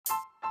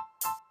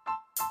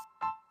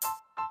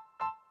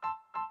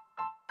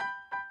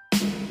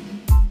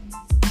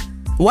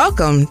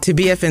Welcome to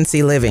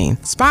BFNC Living,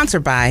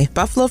 sponsored by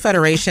Buffalo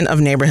Federation of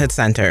Neighborhood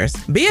Centers.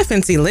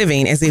 BFNC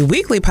Living is a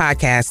weekly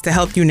podcast to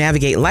help you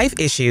navigate life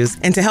issues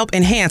and to help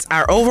enhance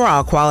our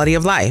overall quality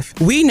of life.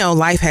 We know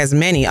life has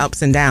many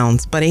ups and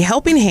downs, but a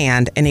helping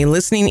hand and a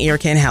listening ear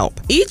can help.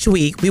 Each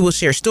week, we will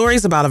share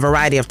stories about a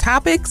variety of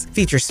topics,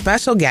 feature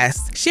special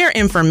guests, share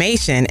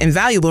information and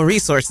valuable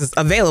resources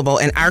available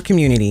in our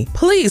community.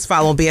 Please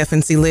follow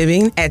BFNC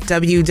Living at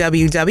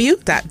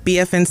www.bfnc.org,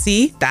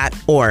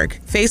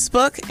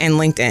 Facebook, and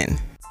LinkedIn.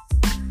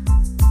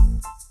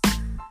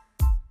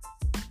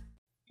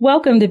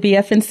 Welcome to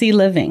BFNC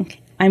Living.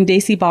 I'm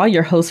Daisy Ball,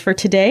 your host for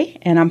today,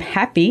 and I'm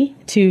happy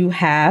to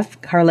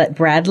have Carlette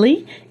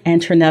Bradley and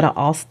Trinetta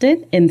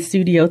Alston in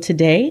studio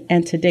today.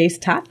 And today's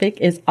topic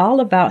is all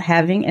about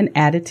having an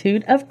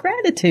attitude of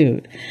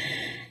gratitude.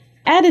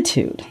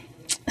 Attitude.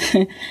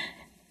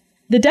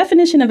 The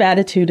definition of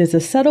attitude is a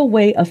subtle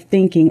way of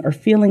thinking or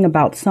feeling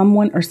about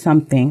someone or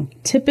something,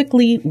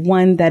 typically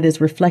one that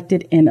is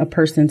reflected in a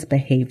person's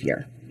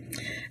behavior.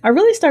 I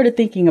really started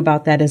thinking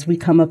about that as we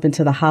come up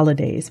into the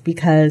holidays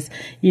because,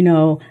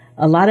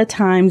 a lot of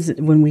times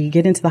when we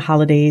get into the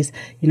holidays,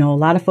 a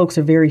lot of folks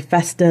are very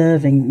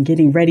festive and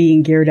getting ready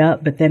and geared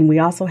up. But then we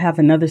also have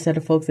another set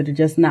of folks that are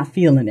just not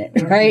feeling it,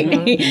 right?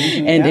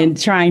 Mm-hmm.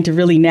 and trying to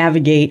really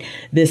navigate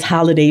this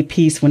holiday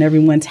piece when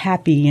everyone's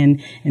happy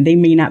and they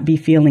may not be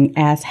feeling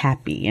as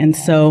happy. And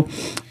so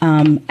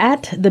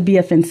at the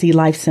BFNC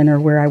Life Center,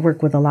 where I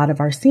work with a lot of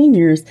our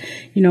seniors,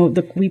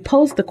 we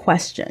pose the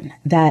question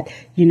that,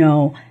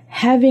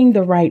 having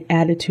the right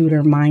attitude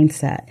or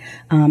mindset,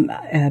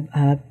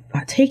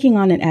 taking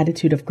on an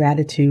attitude of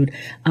gratitude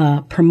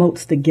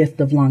promotes the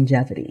gift of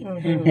longevity.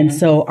 Mm-hmm. And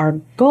so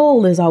our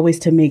goal is always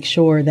to make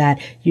sure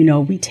that,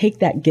 we take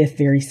that gift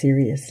very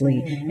seriously.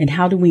 Mm-hmm. And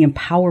how do we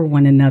empower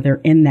one another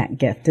in that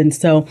gift? And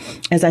so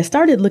as I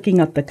started looking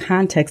up the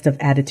context of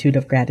attitude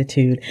of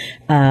gratitude,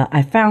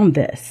 I found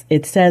this.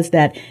 It says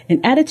that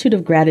an attitude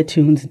of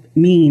gratitude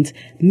means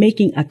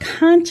making a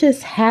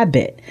conscious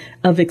habit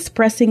of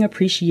expressing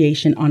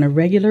appreciation on a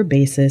regular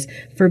basis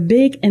for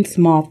big and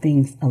small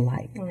things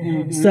alike.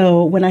 Mm-hmm.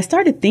 So when I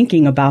started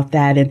thinking about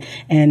that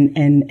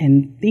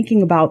and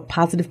thinking about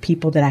positive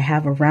people that I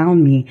have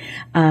around me,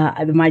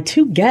 my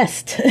two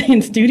guests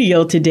in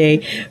studio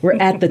today were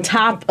at the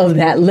top of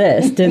that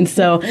list. And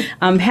so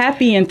I'm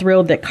happy and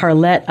thrilled that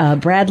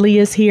Carlette Bradley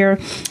is here.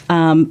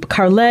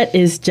 Carlette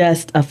is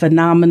just a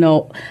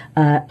phenomenal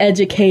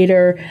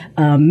educator,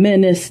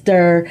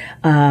 minister,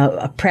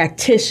 a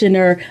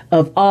practitioner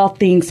of all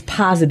things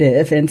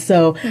positive. And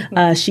so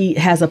she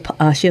has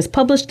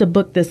published a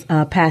book this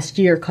past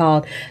year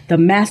called The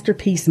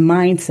Masterpiece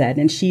Mindset.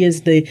 And she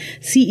is the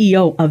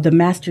CEO of the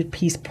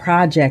Masterpiece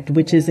Project,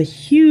 which is a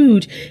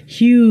huge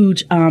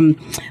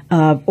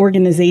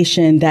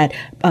organization that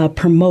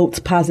promotes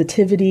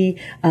positivity,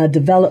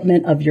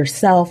 development of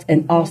yourself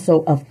and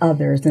also of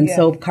others. And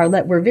so,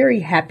 Carlette, we're very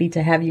happy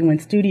to have you in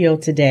studio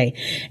today.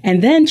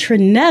 And then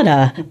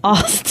Trinetta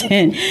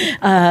Alston,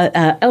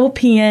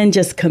 LPN,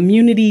 just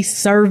community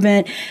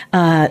servant.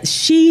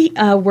 She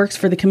works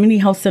for the Community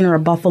Health Center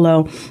of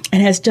Buffalo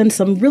and has done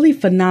some really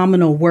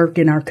phenomenal work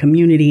in our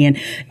community. And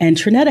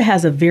Trinetta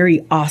has a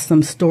very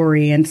awesome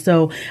story. And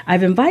so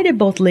I've invited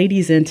both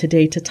ladies in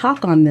today to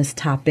talk on this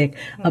topic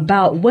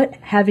about what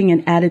having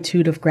an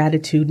attitude of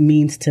gratitude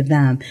means to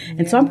them.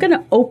 And so I'm going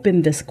to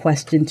open this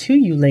question to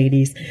you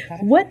ladies.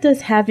 What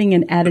does having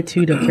an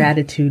attitude of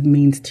gratitude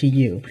means to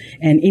you?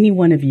 And any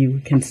one of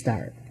you can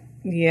start.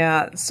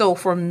 Yeah. So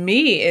for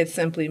me, it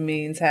simply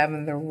means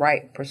having the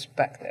right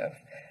perspective,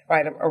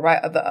 right?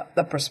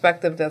 The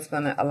perspective that's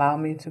going to allow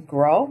me to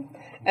grow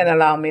and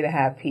allow me to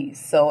have peace.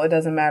 So it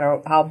doesn't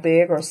matter how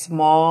big or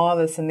small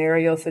the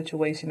scenario,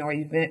 situation, or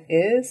event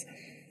is.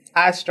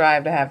 I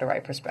strive to have the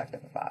right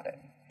perspective about it.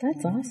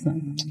 That's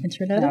awesome.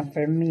 Now,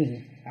 for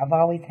me, I've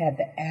always had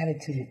the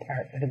attitude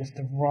part, but it was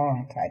the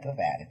wrong type of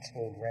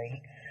attitude,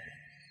 right?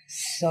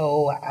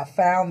 So I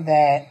found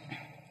that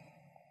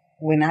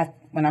when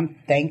I'm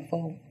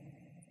thankful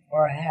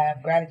or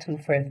have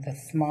gratitude for the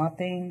small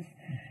things,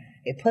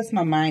 it puts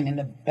my mind in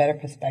a better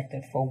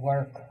perspective for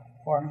work,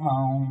 for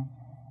home,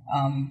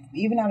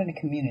 even out in the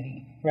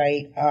community,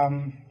 right?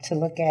 To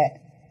look at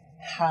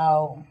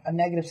how a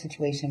negative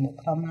situation will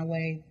come my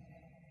way,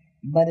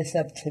 but it's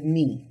up to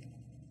me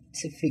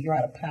to figure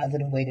out a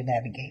positive way to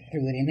navigate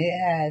through it. And it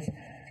has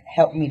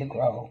helped me to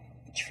grow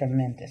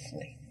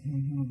tremendously.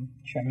 Mm-hmm.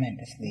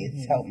 Tremendously.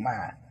 It's helped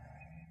my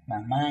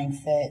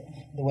mindset,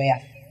 the way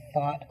I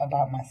thought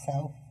about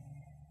myself.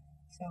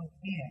 So,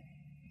 yeah.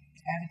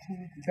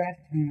 Attitude,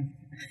 gratitude.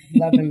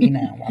 Loving me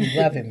now. I'm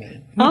loving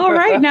me. All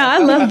right. Now, I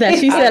love that.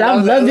 She said,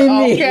 I'm loving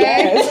me. Okay.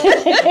 Yes.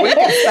 We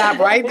can stop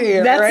right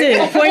there. That's right?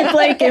 it. Point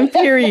blank and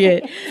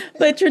period.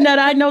 But Trinetta,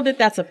 I know that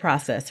that's a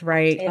process,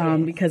 right?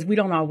 Because we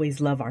don't always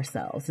love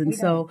ourselves. And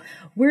so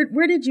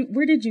where did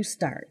you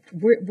start?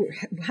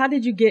 How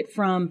did you get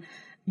from,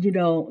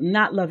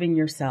 not loving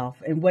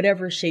yourself in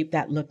whatever shape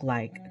that looked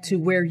like to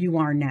where you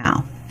are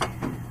now?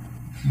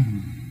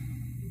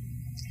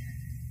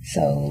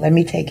 So let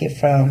me take it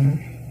from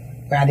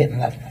where I didn't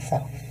love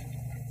myself.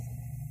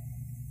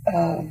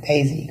 Oh,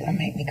 Daisy, you're gonna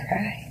make me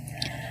cry.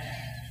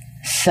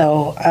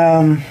 So,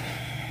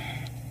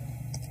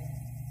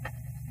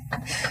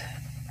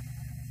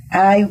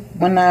 I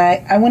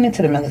went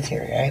into the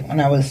military, right, when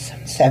I was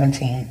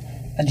 17,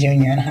 a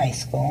junior in high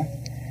school.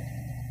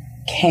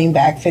 Came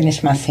back,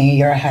 finished my senior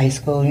year of high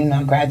school,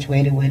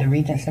 graduated with a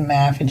Regents in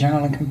Math, a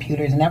Journal in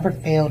Computers, never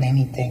failed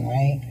anything,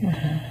 right?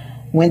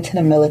 Mm-hmm. Went to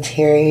the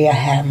military, I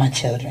had my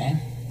children.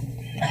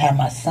 I had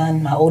my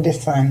son, my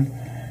oldest son.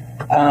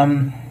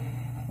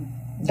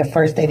 The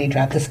first day they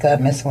dropped the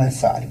Scud missile in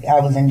Saudi, I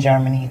was in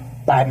Germany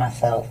by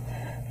myself.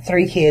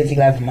 3 kids,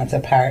 11 months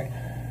apart.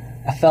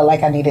 I felt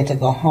like I needed to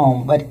go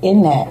home, but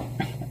in that,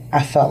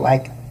 I felt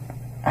like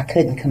I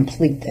couldn't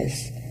complete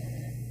this.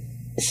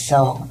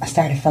 So I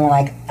started feeling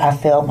like I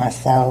failed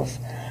myself.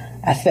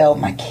 I failed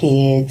my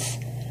kids.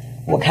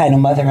 What kind of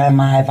mother am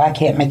I? If I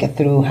can't make it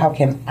through, how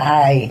can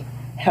I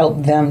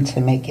help them to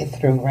make it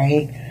through,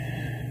 right?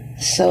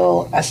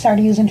 So I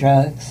started using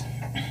drugs.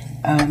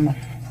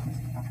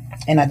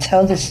 And I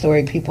tell this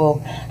story,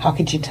 people, how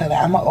could you tell it?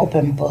 I'm an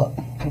open book.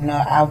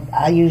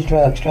 I use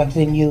drugs. Drugs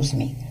didn't use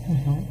me.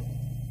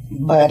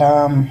 Mm-hmm. But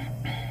I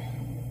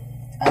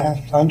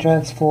was on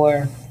drugs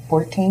for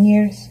 14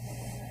 years.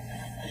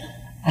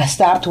 I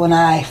stopped when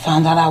I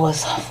found out I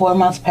was 4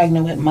 months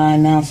pregnant with my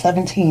now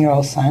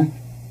 17-year-old son.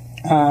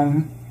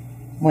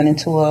 Went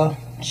into a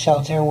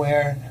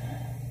shelter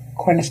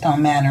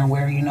Cornerstone Manor,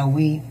 where,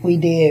 we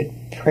did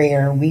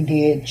prayer, we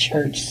did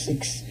church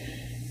 6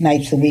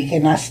 nights a week.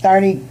 And I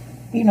started,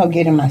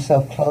 getting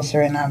myself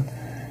closer. And I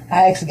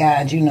asked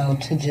God,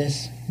 to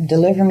just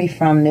deliver me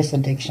from this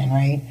addiction,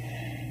 right?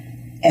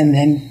 And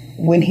then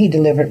when he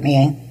delivered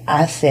me,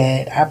 I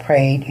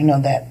prayed,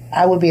 that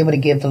I would be able to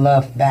give the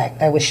love back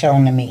that was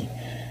shown to me.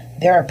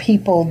 There are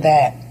people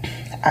that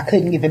I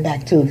couldn't give it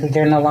back to because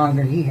they're no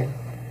longer here.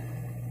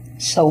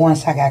 So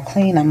once I got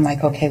clean, I'm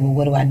like, okay, well,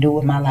 what do I do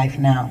with my life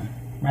now?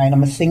 Right?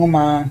 I'm a single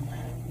mom,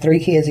 3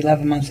 kids,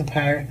 11 months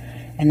apart,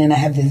 and then I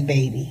have this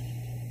baby,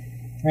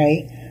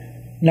 right?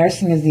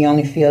 Nursing is the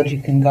only field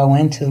you can go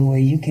into where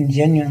you can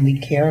genuinely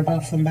care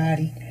about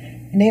somebody,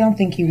 and they don't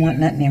think you want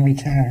nothing in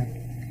return.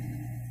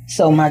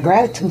 So my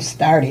gratitude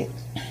started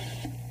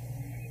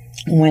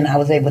when I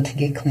was able to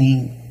get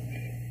clean,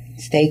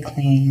 stay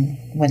clean,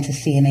 went to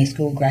CNA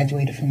school,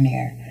 graduated from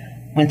there,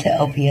 went to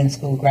LPN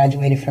school,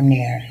 graduated from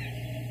there,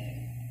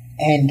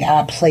 and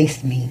God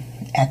placed me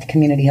at the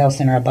Community Health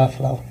Center of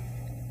Buffalo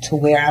to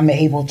where I'm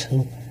able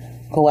to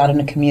go out in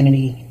the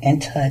community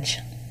and touch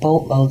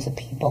boatloads of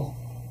people,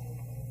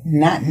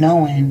 not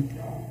knowing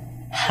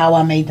how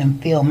I made them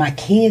feel. My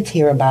kids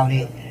hear about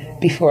it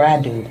before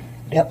I do.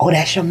 Oh,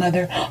 that's your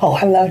mother? Oh,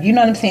 I love you. You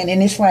know what I'm saying?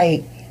 And it's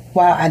like,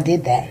 wow, I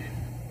did that.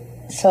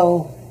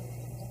 So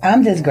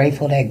I'm just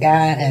grateful that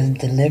God has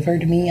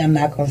delivered me. I'm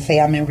not going to say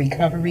I'm in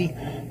recovery.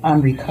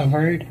 I'm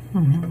recovered.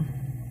 Mm-hmm.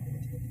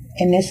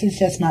 And this is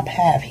just my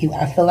path.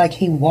 I feel like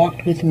he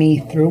walked with me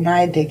through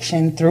my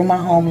addiction, through my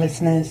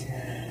homelessness,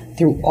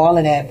 through all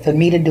of that for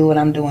me to do what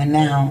I'm doing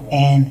now.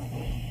 And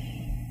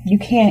you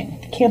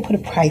can't put a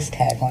price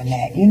tag on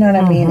that. You know what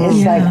I mean? Mm-hmm.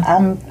 It's like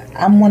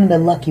I'm one of the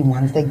lucky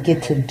ones that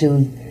get to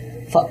do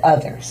for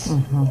others.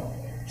 Mm-hmm.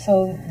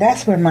 So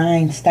that's where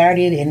mine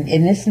started, and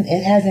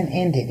it hasn't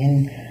ended.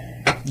 And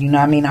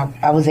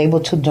I was able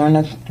to during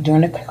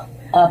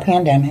the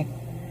pandemic.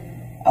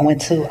 I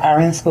went to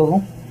RN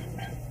school,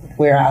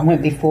 where I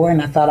went before,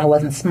 and I thought I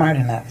wasn't smart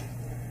enough,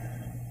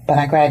 but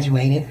I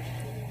graduated.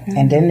 Mm-hmm.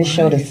 And then to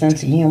show the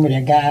sense of humor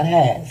that God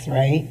has,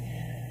 right?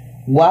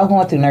 While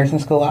going through nursing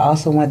school, I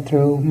also went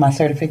through my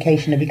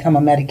certification to become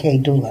a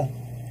Medicaid doula.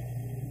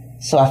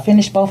 So I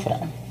finished both of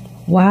them.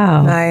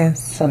 Wow. Nice.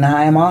 So now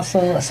I am also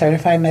a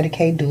certified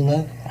Medicaid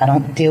doula. I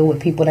don't deal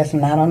with people that's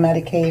not on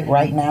Medicaid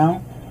right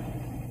now,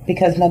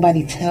 because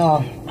nobody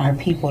tell our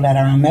people that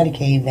are on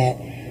Medicaid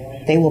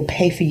that they will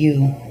pay for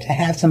you to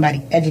have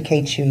somebody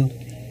educate you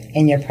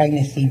in your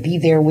pregnancy, be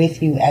there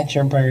with you at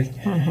your birth,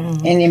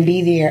 mm-hmm. and then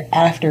be there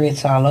after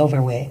it's all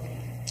over with.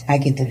 I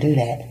get to do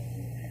that.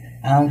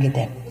 I don't get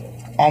to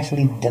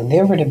actually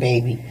deliver the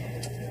baby.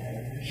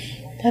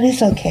 But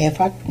it's okay if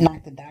I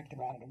knock the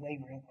doctor out of the way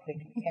real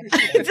quick.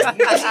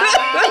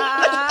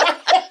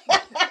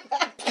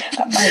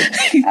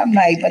 I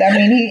might, but I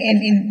mean,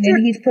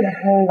 he's put a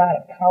whole lot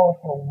of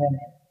powerful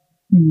women.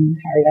 Mm-hmm.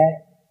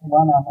 Harlette,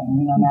 one of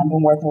them. And I've been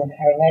working with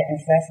Harlette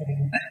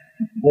Necessity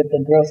with the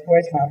Girl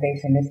Sports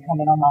Foundation. It's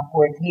coming on my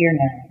 4th year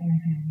now.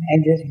 Mm-hmm. And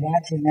just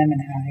watching them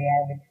and how they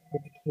are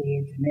with the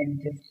kids, and then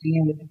just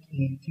being with the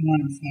kids. You know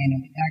what I'm saying?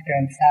 And Dr.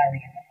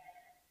 Ansari,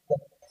 the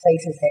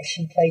places that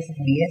she places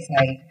me, it's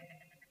like,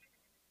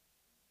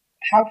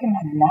 how can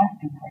I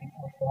not be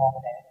grateful for all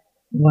of that?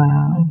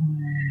 Wow.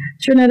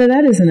 Trinetta,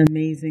 that is an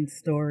amazing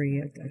story,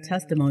 a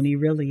testimony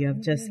really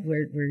of just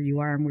where you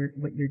are and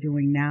what you're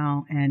doing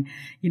now. And,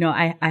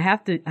 I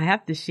have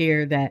to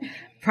share that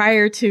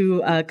prior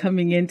to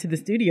coming into the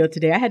studio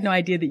today, I had no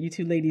idea that you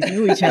two ladies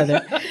knew each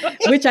other,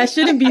 which I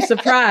shouldn't be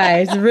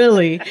surprised,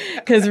 really,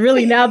 because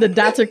really now the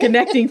dots are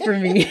connecting for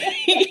me.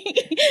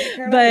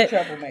 But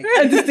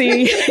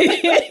see,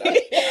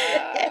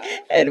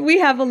 And we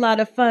have a lot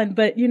of fun.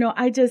 But,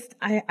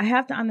 I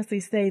have to honestly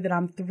say that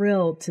I'm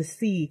thrilled to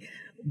see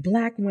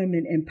Black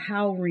women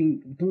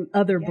empowering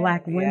other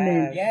Black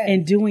women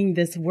and doing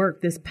this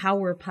work, this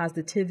power of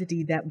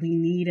positivity that we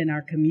need in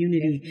our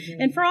community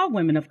and for all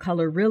women of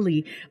color,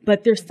 really.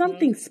 But there's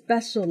something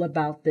special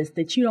about this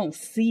that you don't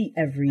see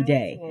every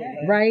day,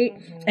 right?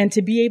 And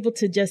to be able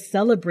to just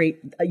celebrate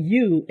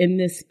you in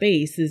this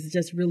space is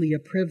just really a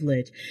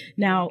privilege.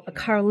 Now,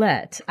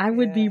 Carlette, I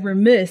would be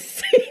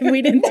remiss if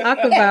we didn't talk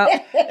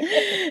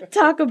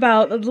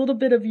about a little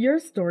bit of your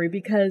story,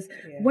 because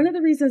one of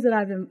the reasons that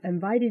I've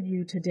invited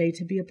you today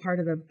to be a part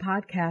of the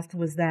podcast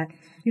was that,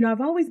 I've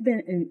always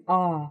been in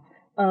awe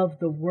of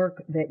the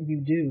work that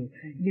you do.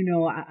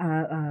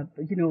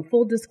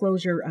 Full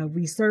disclosure,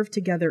 we serve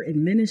together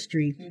in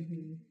ministry.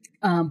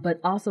 But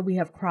also we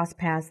have crossed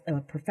paths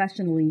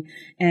professionally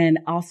and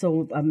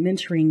also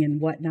mentoring and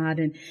whatnot.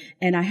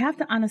 And I have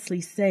to honestly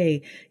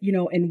say,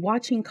 in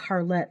watching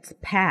Carlette's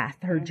path,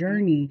 her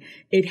journey,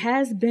 it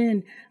has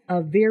been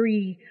a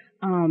very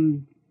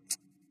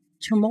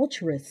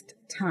tumultuous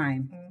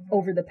time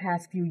over the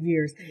past few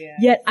years.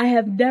 Yet I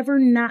have never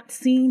not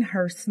seen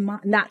her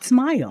not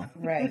smile.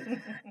 Right.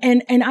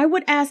 And I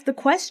would ask the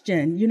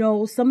question,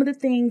 some of the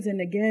things,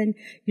 and again,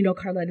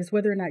 Carlette, it's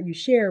whether or not you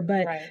share,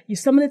 but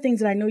some of the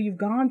things that I know you've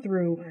gone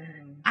through,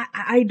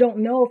 I don't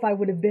know if I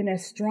would have been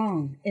as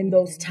strong in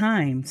those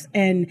times,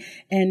 and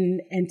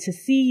to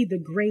see the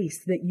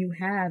grace that you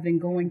have in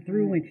going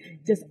through and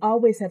just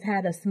always have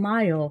had a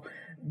smile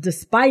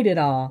despite it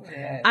all.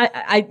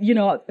 I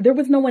there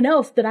was no one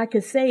else that I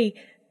could say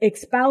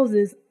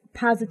espouses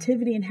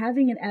positivity and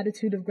having an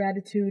attitude of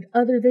gratitude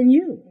other than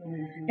you.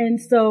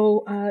 And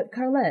so,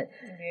 Carlette,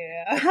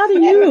 how do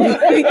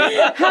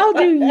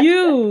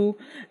you,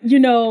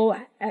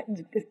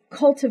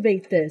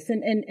 cultivate this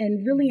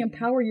and really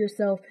empower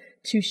yourself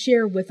to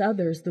share with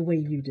others the way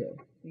you do?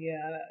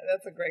 Yeah,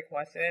 that's a great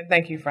question. And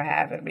thank you for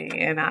having me.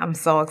 And I'm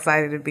so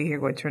excited to be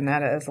here with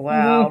Trinetta as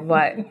well.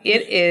 But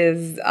it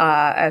is,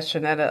 as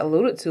Trinetta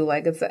alluded to,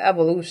 like it's an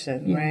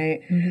evolution,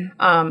 right?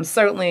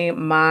 Certainly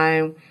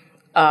my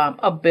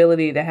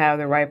ability to have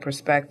the right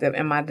perspective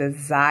and my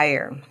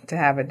desire to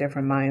have a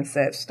different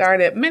mindset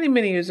started many,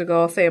 many years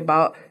ago, say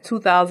about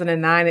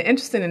 2009. And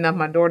interesting enough,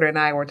 my daughter and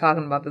I were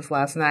talking about this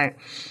last night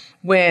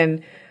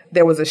when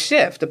there was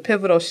a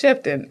pivotal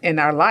shift in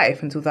our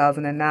life in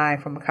 2009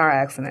 from a car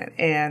accident.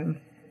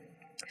 And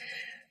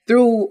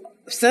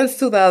since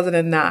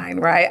 2009,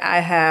 right, I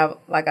have,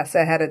 like I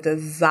said, had a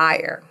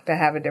desire to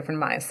have a different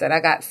mindset. I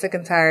got sick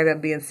and tired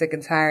of being sick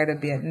and tired of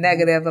being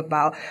negative,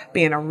 about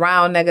being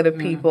around negative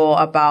people,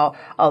 about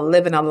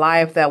living a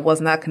life that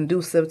was not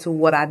conducive to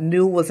what I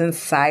knew was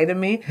inside of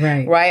me,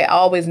 right?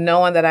 Always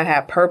knowing that I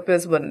had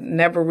purpose, but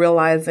never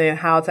realizing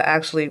how to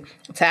actually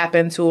tap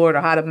into it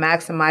or how to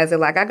maximize it.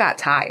 Like I got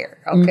tired,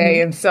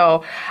 okay? And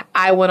so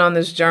I went on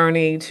this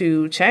journey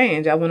to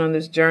change. I went on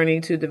this journey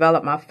to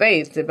develop my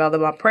faith, develop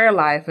my prayer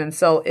life. And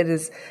so it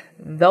is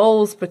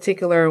those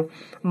particular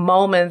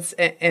moments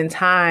in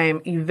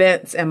time,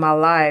 events in my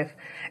life.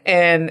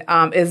 And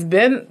it's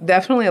been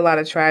definitely a lot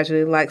of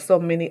tragedy, like so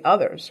many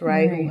others,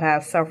 right, who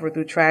have suffered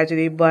through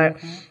tragedy. But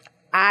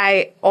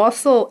I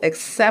also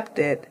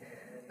accepted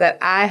that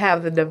I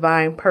have the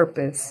divine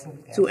purpose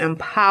to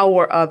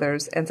empower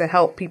others and to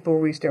help people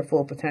reach their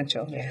full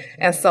potential.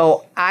 And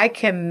so I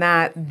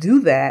cannot do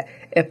that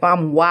if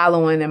I'm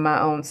wallowing in my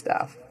own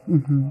stuff.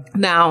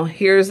 Now,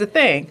 here's the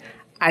thing.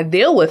 I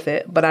deal with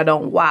it, but I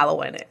don't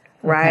wallow in it,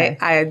 right?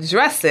 I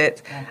address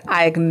it.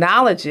 I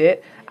acknowledge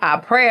it. I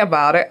pray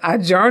about it. I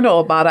journal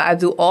about it. I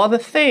do all the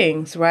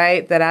things,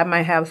 right, that I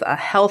might have a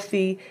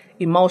healthy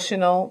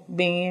emotional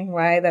being,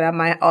 right, that I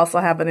might also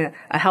have a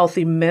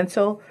healthy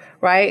mental,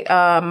 right,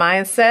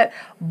 mindset.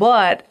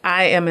 But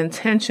I am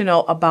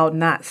intentional about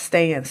not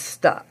staying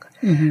stuck,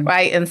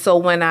 right? And so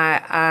when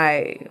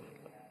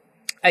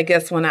I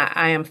guess when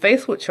I am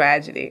faced with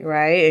tragedy,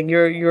 right? And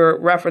you're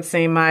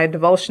referencing my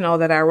devotional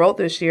that I wrote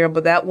this year,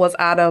 but that was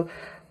out of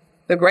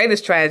the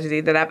greatest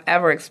tragedy that I've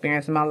ever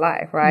experienced in my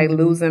life, right?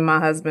 Losing my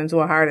husband to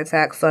a heart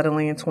attack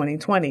suddenly in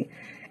 2020.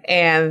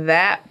 And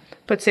that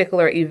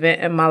particular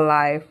event in my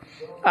life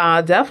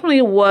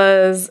definitely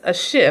was a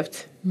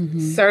shift,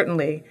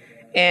 certainly,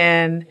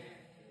 and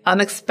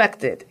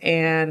unexpected,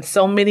 and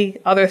so many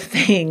other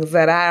things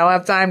that I don't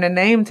have time to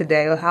name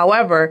today.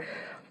 However,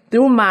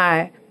 through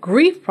my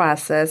grief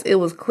process, it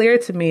was clear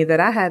to me that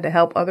I had to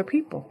help other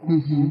people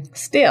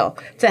still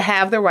to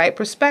have the right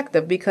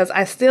perspective, because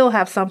I still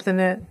have something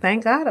to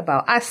thank God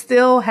about. I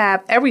still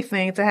have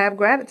everything to have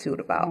gratitude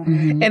about.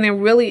 And it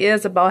really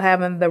is about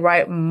having the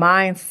right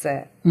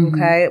mindset,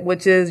 okay,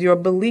 which is your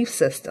belief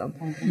system.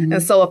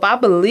 And so if I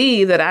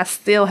believe that I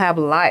still have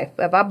life,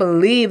 if I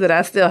believe that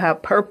I still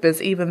have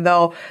purpose, even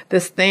though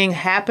this thing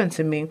happened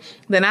to me,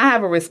 then I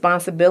have a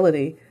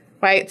responsibility,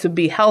 right, to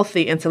be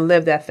healthy and to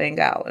live that thing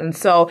out. And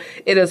so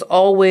it is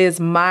always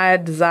my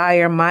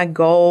desire, my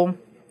goal,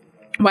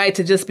 Right,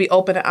 to just be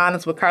open and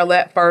honest with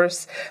Carlette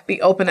first,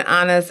 be open and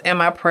honest in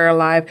my prayer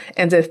life,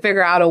 and to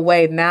figure out a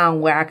way now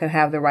where I can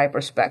have the right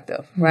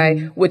perspective,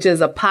 right? Which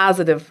is a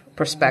positive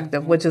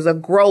perspective, which is a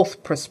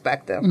growth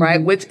perspective,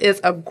 right? Which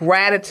is a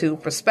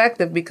gratitude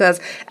perspective, because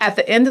at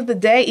the end of the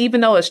day,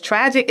 even though it's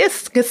tragic, it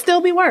could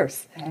still be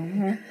worse.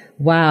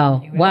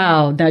 Wow.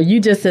 Wow. Now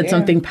you just said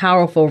something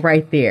powerful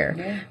right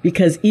there,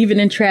 because even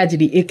in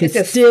tragedy, it could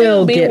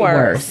still get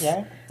worse.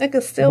 Yeah. It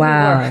could still be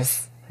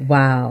worse.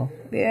 Wow.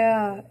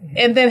 Yeah.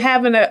 And then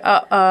having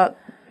the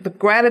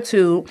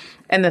gratitude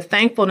and the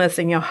thankfulness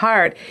in your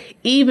heart,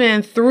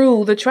 even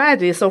through the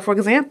tragedy. So, for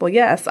example,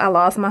 yes, I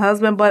lost my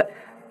husband, but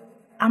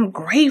I'm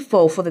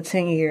grateful for the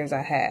 10 years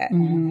I had.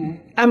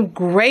 I'm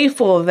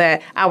grateful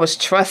that I was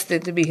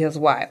trusted to be his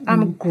wife.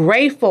 I'm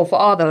grateful for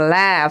all the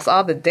laughs,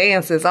 all the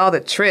dances, all the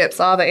trips,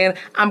 and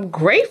I'm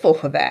grateful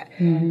for that,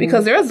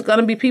 because there's going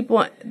to be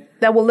people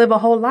that will live a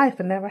whole life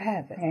and never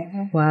have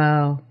it.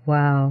 Wow.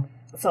 Wow.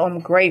 So I'm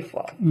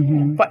grateful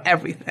for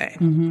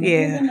everything.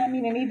 Yeah.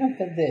 And even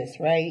for this,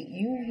 right?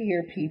 You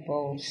hear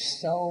people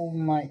so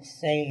much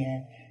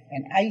saying,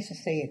 and I used to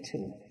say it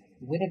too,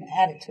 with an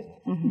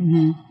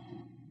attitude.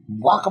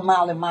 Walk a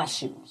mile in my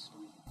shoes.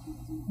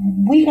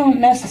 We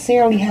don't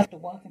necessarily have to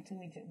walk in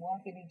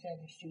each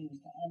other's shoes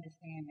to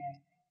understand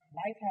that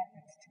life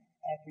happens to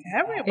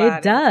everybody.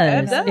 It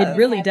does. It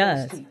really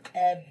does. To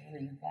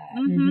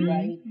everybody,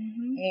 right?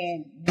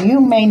 And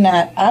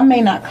I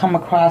may not come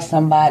across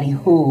somebody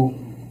who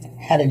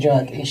had a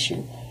drug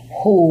issue,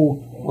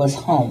 who was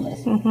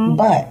homeless,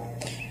 but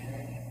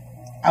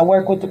I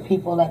work with the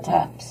people at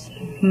TOPS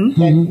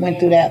that went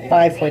through that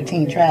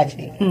 514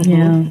 tragedy.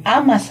 I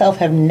myself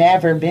have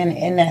never been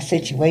in that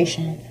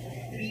situation,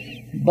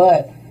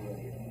 but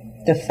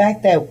the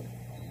fact that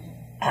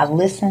I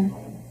listen,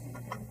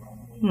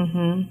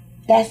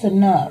 that's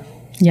enough.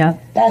 Yeah.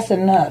 That's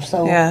enough.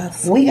 So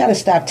we got to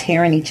stop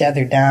tearing each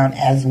other down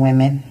as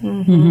women,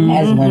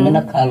 as women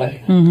of color.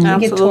 We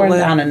get torn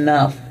down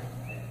enough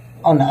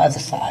on the other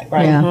side,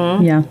 right?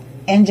 Yeah.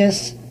 And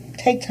just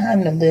take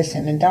time to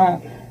listen and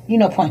don't,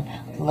 point,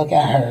 look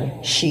at her,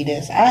 she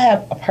this. I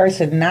have a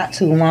person not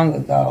too long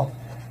ago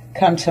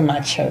come to my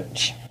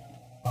church,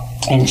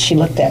 and she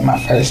looked at my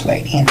first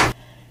lady, and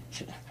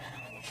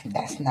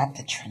that's not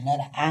the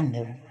Trinetta I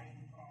knew.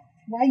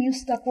 Why you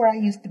stuck where I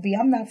used to be?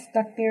 I'm not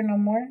stuck there no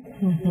more.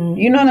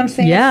 You know what I'm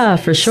saying? Yeah,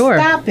 for sure.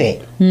 Stop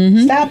it.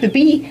 Stop it.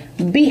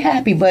 Be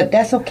happy, but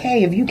that's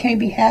okay. If you can't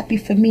be happy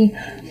for me,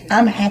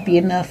 I'm happy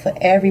enough for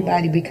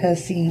everybody,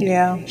 because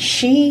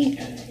she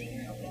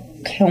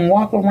can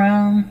walk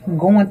around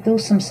going through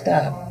some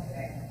stuff,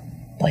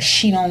 but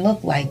she don't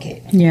look like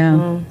it.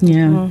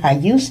 I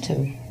used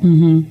to.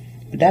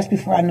 But that's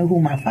before I knew who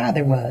my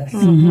father was.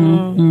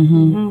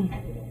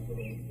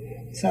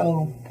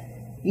 So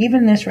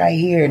even this right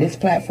here, this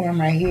platform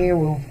right here,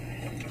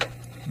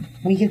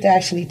 we get to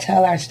actually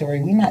tell our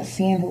story. We're not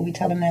seeing who we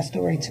telling that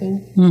story to.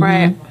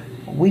 Right.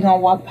 We're going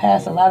to walk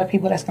past a lot of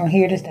people that's going to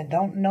hear this that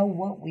don't know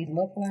what we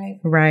look like.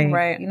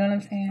 Right. You know what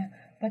I'm saying?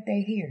 But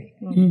they hear it.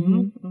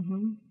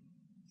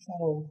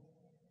 So.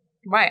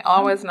 Right.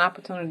 Always an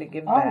opportunity to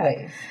give back.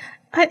 Always.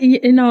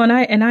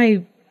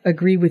 I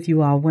agree with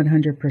you all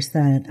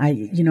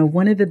 100%.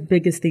 One of the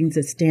biggest things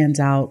that stands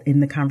out in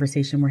the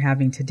conversation we're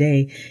having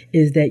today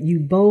is that you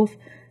both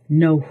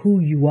know who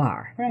you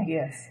are. Right.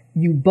 Yes.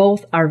 You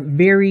both are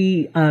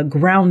very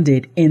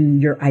grounded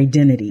in your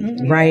identity,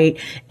 right?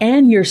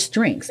 And your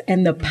strengths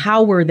and the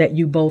power that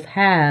you both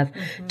have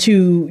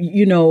to,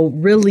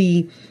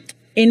 really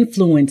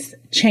influence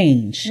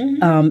change,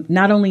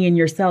 not only in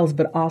yourselves,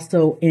 but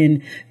also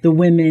in the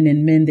women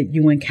and men that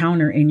you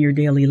encounter in your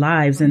daily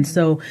lives. And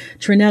so,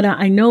 Trinetta,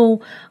 I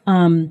know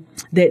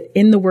that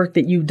in the work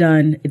that you've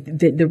done,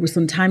 that there were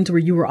some times where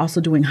you were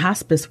also doing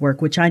hospice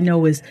work, which I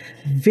know is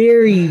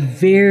very,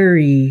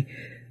 very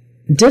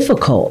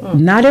difficult.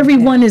 Not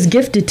everyone is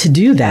gifted to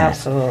do that.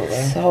 Absolutely.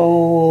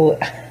 So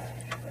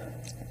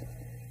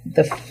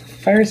the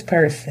first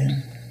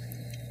person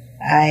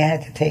I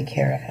had to take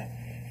care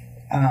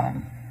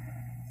of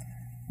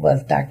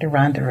was Dr.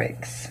 Rhonda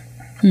Ricks.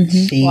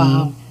 She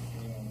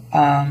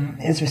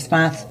is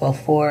responsible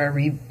for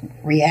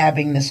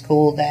rehabbing the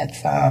school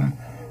that's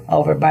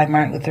over by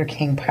Martin Luther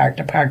King Park,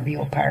 the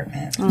Parkview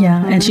Apartments.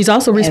 Yeah, and she's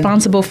also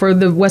responsible for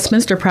the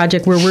Westminster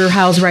project where we're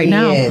housed right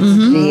now.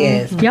 She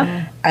is.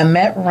 Yep. I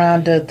met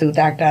Rhonda through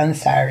Dr.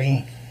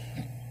 Ansari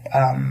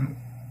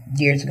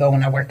years ago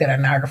when I worked at our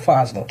Niagara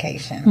Falls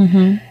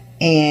location.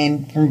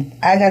 And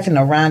I got to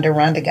know Rhonda.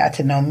 Rhonda got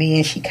to know me,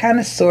 and she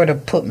kind of sort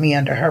of put me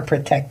under her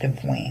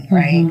protective wing,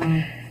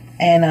 right?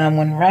 And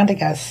when Rhonda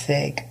got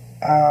sick,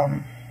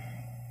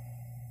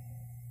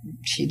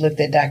 she looked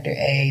at Dr.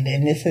 A,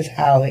 and this is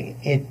how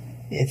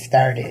it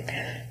started.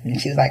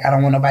 And she was like, I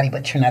don't want nobody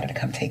but Trinetta to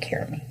come take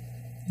care of me.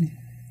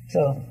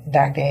 So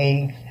Dr.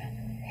 A,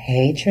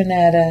 hey,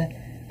 Trinetta.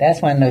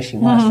 That's when I know she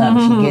wants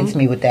something. She gets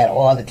me with that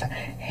all the time.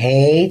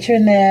 Hey,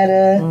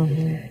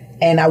 Trinetta.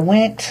 And I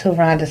went to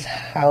Rhonda's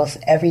house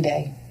every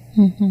day.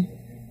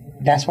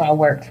 That's where I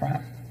worked from.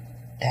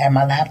 I had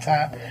my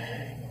laptop.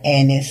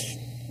 And it's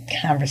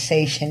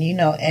conversation,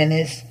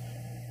 and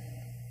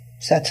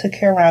so I took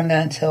care of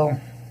Rhonda until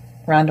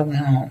Rhonda went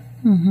home.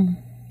 Mm-hmm.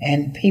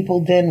 And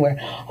people then were,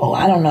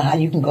 I don't know how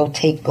you can go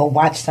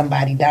watch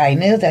somebody die.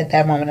 And it was at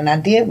that moment, and I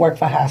did work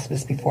for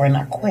hospice before, and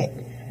I quit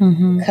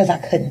because I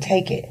couldn't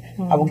take it.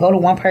 Mm-hmm. I would go to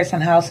one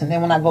person's house, and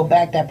then when I go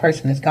back, that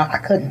person is gone. I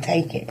couldn't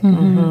take it.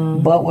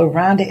 Mm-hmm. But with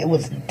Rhonda, it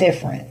was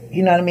different.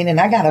 You know what I mean? And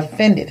I got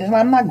offended.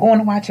 I'm not going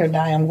to watch her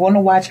die. I'm going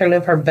to watch her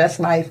live her best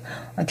life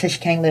until she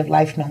can't live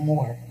life no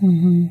more.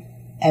 Mm-hmm.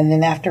 And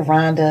then after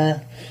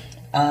Rhonda,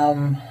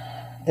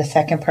 the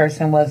second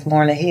person was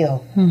Lorna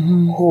Hill,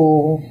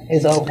 who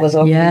was over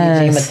the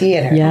Ujima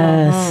Theater.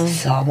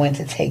 Yes. So I went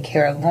to take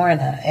care of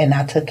Lorna, and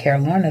I took care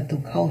of Lorna through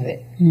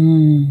COVID.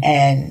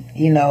 And,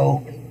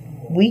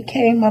 we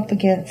came up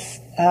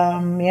against,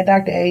 me and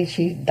Dr. A,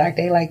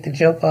 Dr. A liked to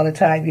joke all the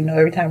time,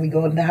 every time we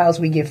go in the house,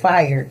 we get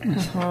fired.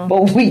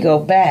 But we go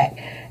back.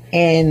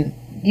 And,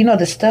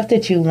 the stuff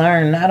that you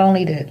learn, not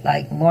only did,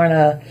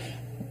 Lorna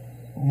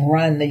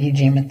run the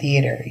Ujima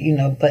Theater,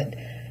 but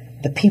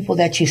the people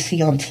that you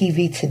see on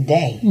TV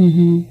today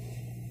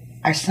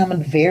are some of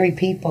the very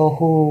people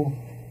who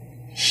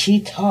she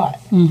taught.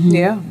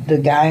 Yeah. The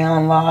guy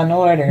on Law and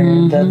Order,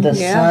 the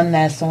son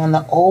that's on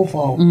the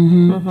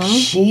Oval.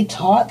 She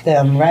taught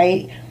them,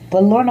 right?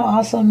 But Lorna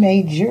also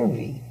made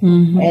jewelry.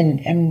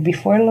 And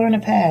before Lorna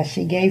passed,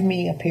 she gave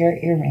me a pair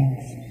of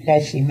earrings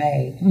that she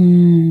made.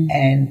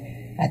 And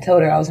I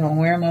told her I was going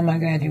to wear them on my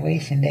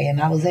graduation day. And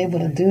I was able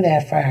to do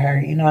that for her,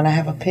 and I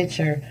have a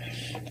picture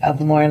of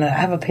Lorna. I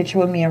have a picture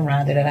with me and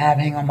Rhonda that I have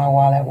hanging on my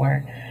wall at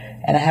work.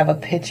 And I have a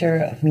picture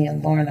of me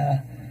and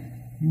Lorna.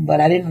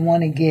 But I didn't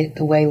want to get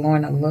the way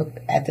Lorna looked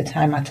at the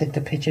time I took the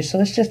picture. So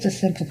it's just a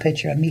simple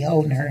picture of me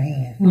holding her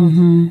hand.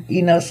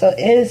 So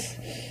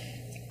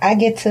I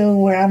get to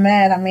where I'm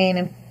at. I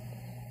mean,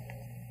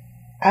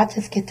 I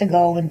just get to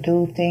go and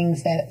do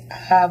things that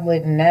I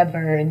would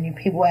never. And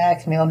people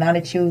ask me, now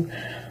that you,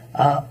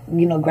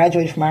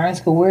 graduated from RN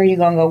school, where are you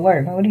going to go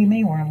work? What do you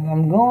mean where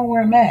I'm going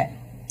where I'm at?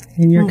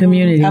 In your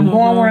community. I'm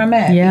going where I'm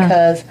at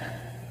because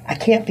I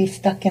can't be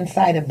stuck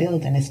inside a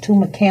building. It's too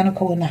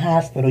mechanical in the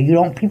hospital.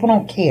 People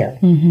don't care,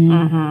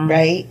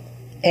 right?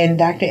 And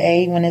Dr.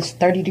 A, when it's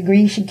 30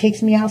 degrees, she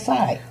kicks me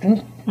outside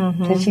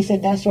because she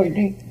said that's where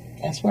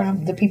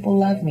the people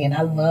love me, and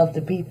I love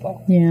the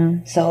people. Yeah.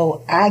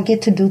 So I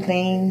get to do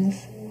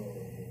things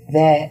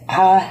that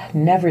I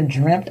never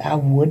dreamt I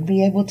would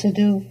be able to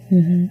do,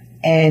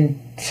 and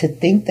to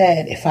think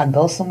that if I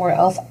go somewhere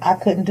else, I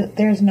couldn't do.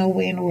 There's no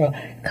way in the world.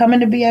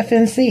 Coming to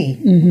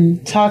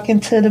BFNC,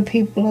 talking to the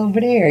people over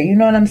there. You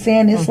know what I'm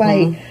saying? It's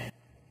like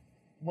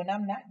when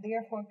I'm not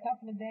there for a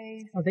couple of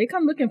days. Oh, they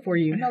come looking for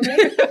you.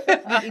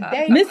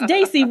 They Miss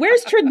Daisy,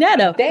 where's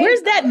Trinetta?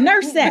 Where's that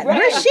nurse at?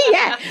 Where's she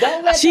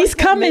at? She's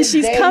coming.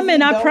 She's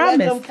coming. I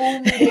promise. Don't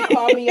let them fool me. They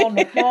call me on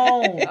the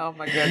phone. Oh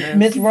my goodness.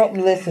 Miss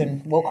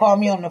listen, will call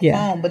me on the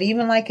phone. But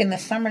even like in the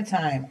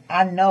summertime,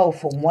 I know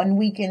for 1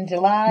 week in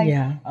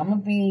July, I'm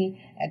gonna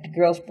be at the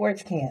girls'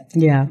 sports camp.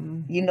 Yeah.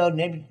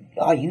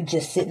 You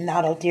just sitting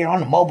out there on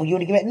the mobile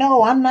unit?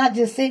 No, I'm not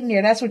just sitting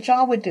there. That's what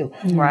y'all would do.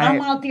 Right.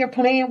 I'm out there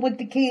playing with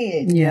the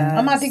kids. Yeah.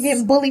 I'm out there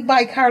getting bullied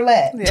by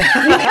Carlette. Yeah.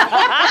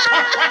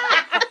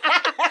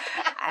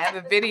 I have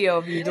a video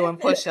of you doing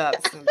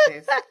push-ups.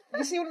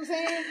 You see what I'm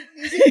saying?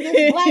 You see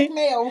this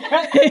blackmail,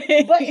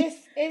 right? But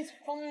it's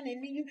fun, and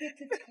then you get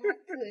to talk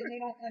to it, and they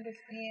don't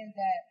understand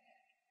that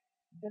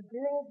the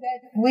girls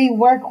that we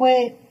work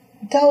with,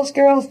 those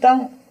girls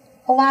don't.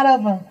 A lot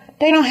of them,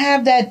 they don't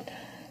have that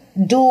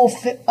dual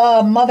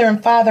mother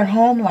and father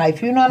home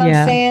life. You know what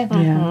I'm saying?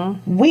 Yeah.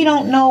 We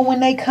don't know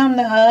when they come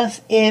to us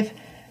if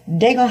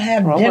they gonna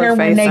have dinner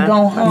when they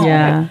go home.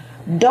 Yeah.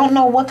 Don't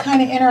know what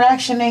kind of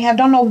interaction they have.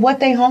 Don't know what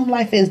their home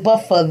life is. But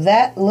for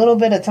that little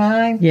bit of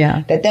time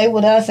that they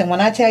with us, and when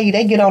I tell you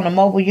they get on the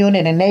mobile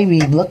unit and they be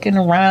looking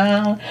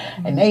around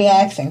and they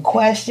asking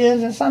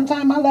questions, and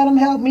sometimes I let them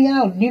help me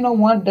out.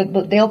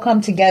 They'll come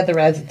together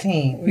as a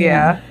team.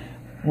 Yeah.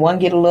 One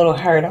get a little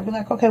hurt. I'll be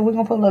like, okay, we're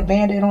going to put a little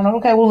Band-Aid on it.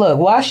 Okay, well, look,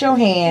 wash your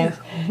hands,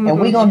 and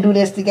we're going to do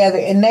this together.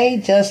 And they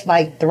just,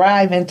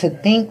 thrive, and to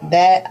think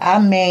that I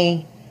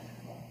may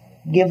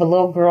give a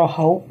little girl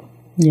hope.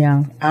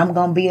 Yeah. I'm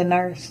going to be a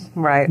nurse.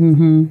 Right.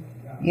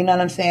 Mm-hmm. You know what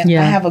I'm saying?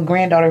 Yeah. I have a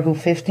granddaughter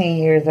who's 15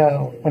 years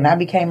old. When I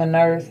became a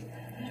nurse,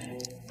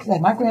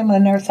 like, my grandmother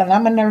nurse, and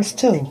I'm a nurse,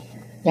 too.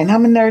 And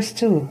I'm a nurse,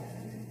 too.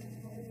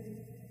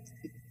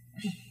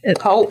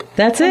 Hope.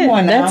 That's it.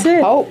 That's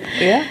it. Hope.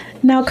 Yeah.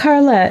 Now,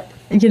 Carlette,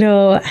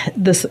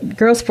 the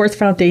Girls Sports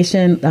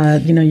Foundation,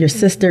 your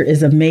sister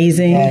is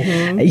amazing.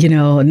 Yes.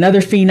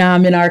 Another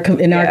phenom in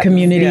our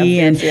community,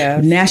 and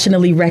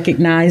nationally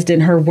recognized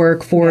in her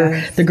work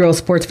for the Girls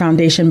Sports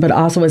Foundation, but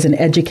also as an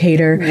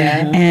educator.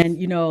 Yes. And,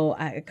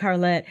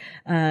 Carlette,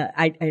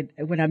 I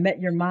when I met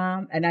your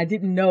mom, and I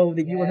didn't know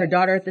that you were her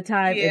daughter at the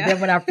time. And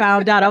then when I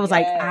found out, I was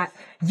like,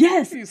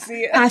 yes, You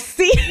see it. I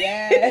see.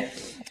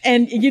 Yes.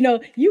 And,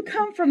 you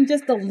come from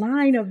just a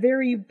line of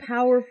very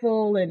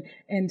powerful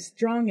and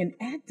strong and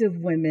active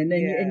women.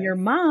 And your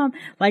mom,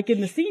 like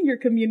in the senior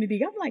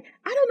community, I'm like,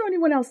 I don't know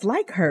anyone else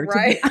like her.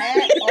 Right.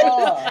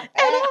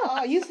 At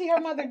all. You see her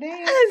mother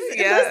dance?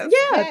 Yes.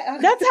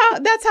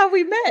 That's how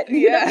we met.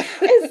 Yeah.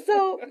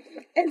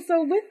 And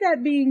so with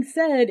that being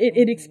said,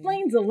 it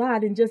explains a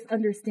lot in just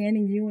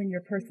understanding you and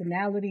your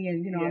personality.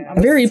 And,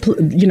 I'm very,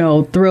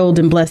 thrilled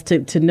and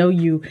blessed to know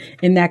you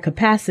in that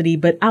capacity.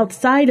 But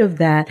outside of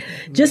that,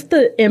 just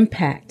the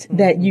impact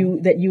that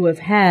you have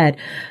had,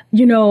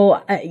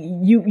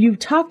 you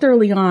talked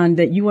early on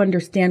that you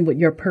understand what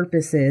your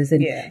purpose is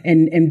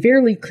and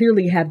very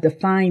clearly have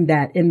defined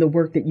that in the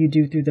work that you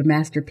do through the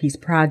Masterpiece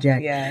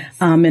Project. Yes.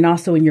 And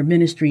also in your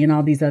ministry and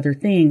all these other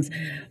things.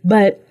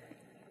 But,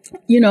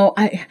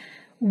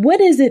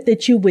 what is it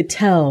that you would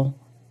tell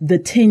the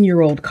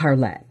 10-year-old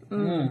Carlette?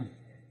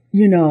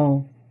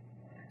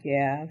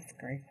 Yeah, that's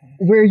great.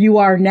 Where you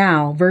are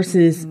now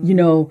versus,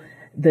 the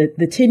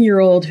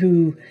 10-year-old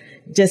who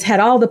just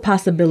had all the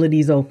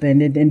possibilities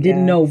open and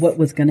didn't know what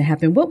was going to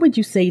happen. What would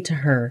you say to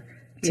her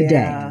today?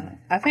 Yeah,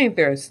 I think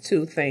there's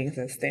two things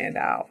that stand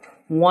out.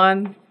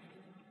 One,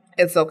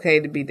 it's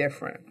okay to be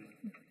different.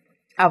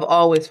 I've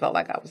always felt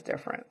like I was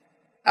different.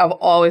 I've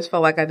always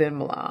felt like I didn't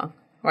belong.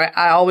 Right.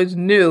 I always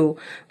knew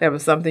there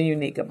was something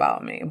unique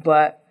about me,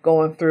 but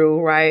going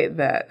through, right,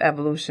 that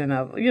evolution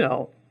of,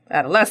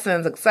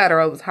 adolescence, et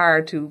cetera, it was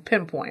hard to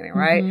pinpoint it.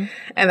 Right.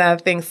 Mm-hmm. And I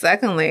think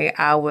secondly,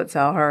 I would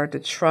tell her to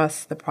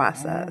trust the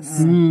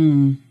process.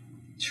 Mm-hmm.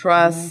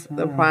 Trust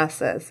the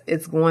process.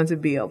 It's going to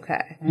be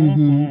okay.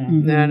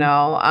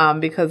 Mm-hmm.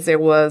 Because there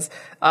was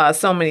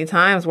so many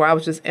times where I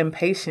was just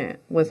impatient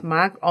with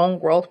my own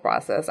growth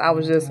process. I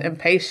was just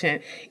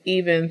impatient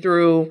even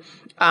through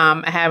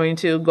having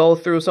to go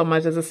through so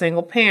much as a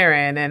single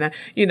parent and,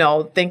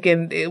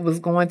 thinking it was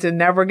going to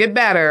never get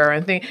better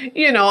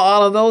and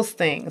all of those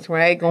things,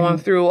 right? Going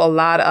through a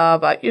lot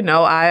of, I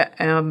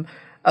am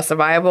a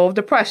survivor of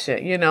depression,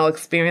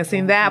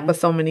 experiencing that for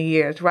so many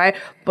years, right?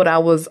 But I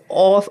was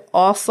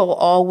also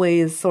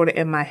always sort of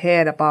in my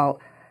head about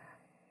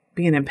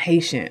being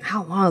impatient.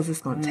 How long is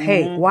this going to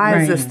take? Why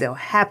is this still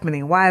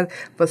happening? Why?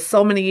 For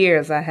so many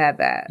years, I had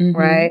that,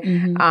 right?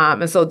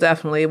 And so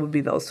definitely it would be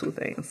those two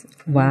things.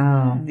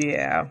 Wow.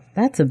 Yeah.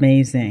 That's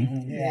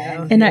amazing.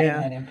 Yeah. And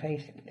that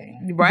impatient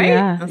thing. Right?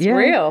 Yeah, That's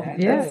real.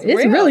 Yeah.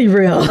 It's really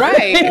real.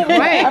 Right.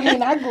 Right. I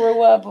mean, I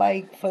grew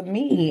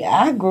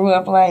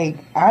up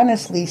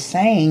honestly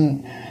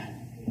saying,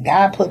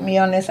 God put me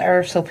on this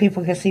earth so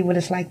people can see what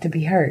it's like to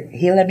be hurt.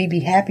 He'll let me be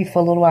happy for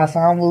a little while so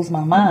I don't lose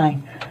my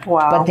mind.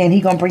 Wow. But then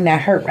he gonna bring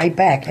that hurt right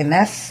back. And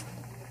that's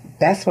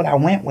what I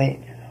went with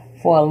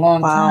for a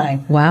long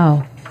time.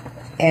 Wow.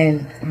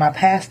 And my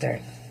pastor,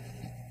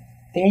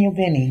 Daniel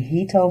Benny,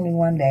 he told me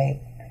one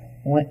day,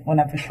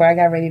 before I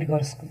got ready to go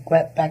to school,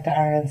 back to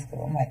RN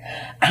school, I'm like,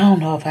 I don't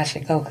know if I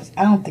should go because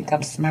I don't think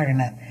I'm smart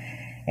enough.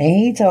 And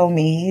he told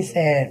me, he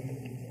said,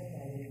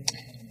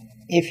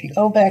 if you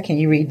go back and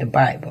you read the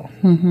Bible,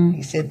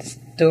 he said the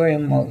story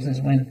of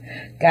Moses when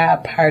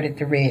God parted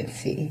the Red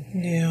Sea.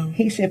 Yeah.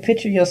 He said,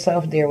 picture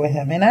yourself there with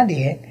him. And I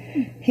did.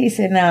 He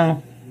said,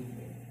 now,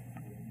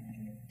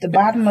 the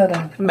bottom of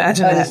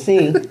the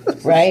sea,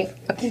 right?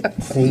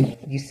 See,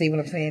 you see what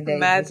I'm saying, David?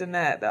 Imagine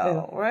that,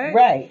 though, right?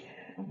 Right.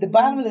 The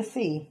bottom of the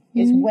sea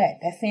is wet.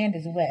 That sand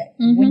is wet.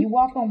 When you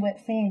walk on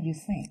wet sand, you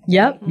sink.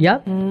 Yep.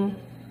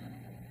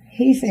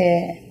 He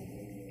said,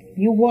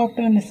 you walked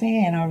on the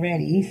sand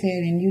already. He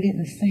said, and you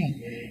didn't sink.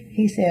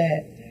 He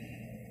said,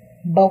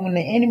 but when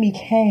the enemy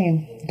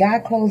came,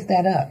 God closed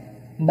that up,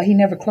 but he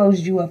never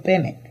closed you up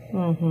in it.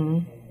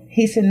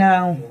 He said,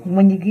 now,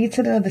 when you get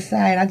to the other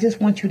side, I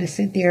just want you to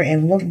sit there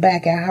and look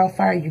back at how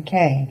far you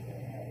came.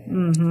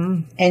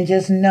 And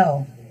just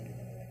know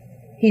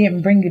he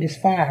didn't bring you this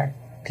far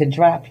to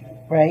drop you,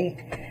 right?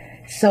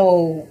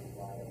 So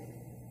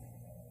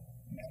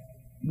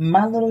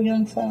my little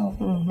young self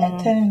at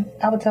 10,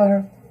 I would tell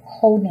her,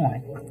 hold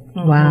on.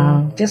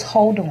 Wow. Just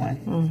hold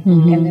on.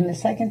 And then the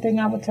second thing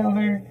I would tell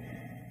her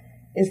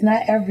is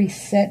not every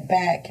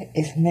setback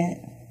is meant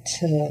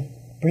to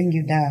bring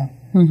you down.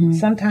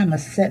 Sometimes a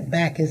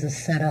setback is a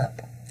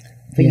setup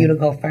for you to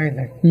go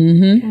further.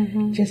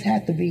 Just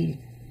have to be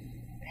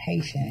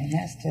patient, and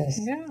that's just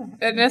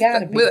and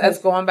that's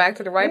going back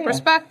to the right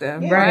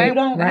perspective, right? You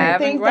don't,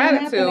 having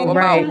gratitude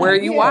about where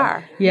you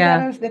are.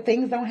 The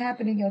things don't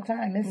happen in your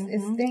time.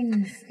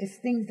 It's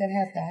things that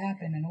have to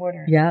happen in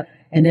order.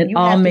 And it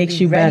all makes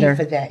you better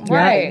for that.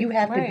 Right. You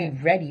have to be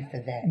ready for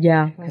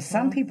that. Because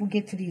some people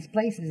get to these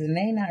places and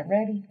they not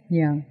ready.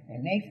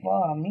 And they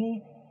fall.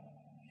 Me,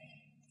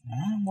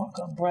 I walk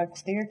up broad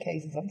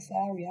staircases. I'm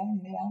sorry. I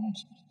don't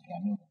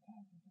know.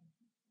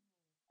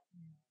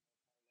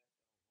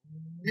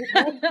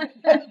 That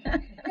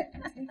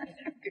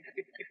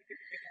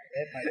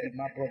might be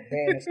my book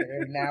banister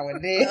every now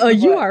and then. Oh,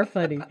 you are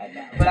funny.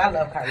 But I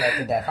love Carlette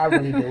to death. I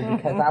really do,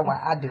 because I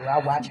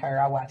watch her.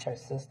 I watch her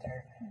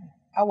sister.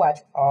 I watch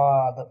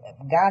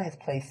God has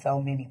placed so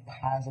many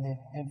positive,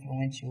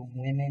 influential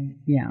women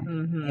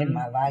in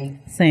my life.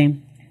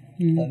 Same.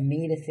 For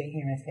me to sit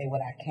here and say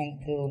what I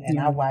can't do, and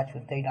I watch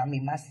what they do. I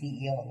mean, my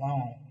CEO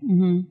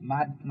alone,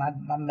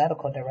 my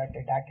medical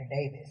director, Dr.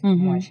 Davis,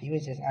 she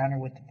was just honored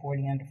with the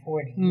 40 under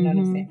 40. You know what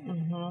I'm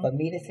saying? For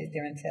me to sit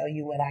there and tell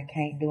you what I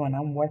can't do, and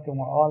I'm working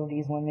with all of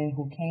these women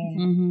who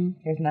can,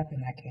 there's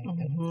nothing I can't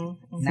do.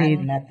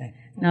 Nothing.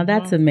 Now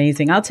that's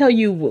amazing. I'll tell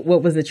you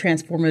what was a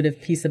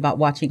transformative piece about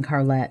watching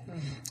Carlette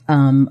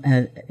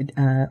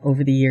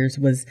over the years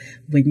was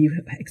when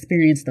you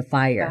experienced the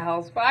fire. The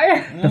house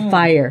fire. The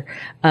fire.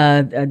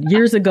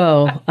 Years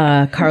ago,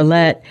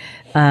 Carlette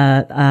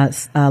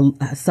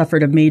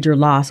suffered a major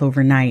loss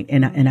overnight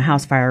in a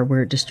house fire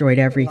where it destroyed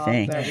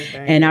everything.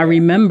 And I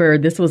remember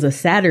this was a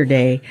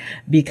Saturday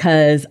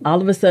because all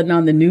of a sudden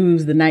on the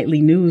news, the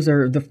nightly news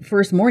or the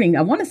first morning,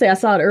 I want to say I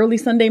saw it early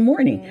Sunday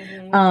morning,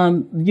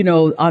 on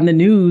the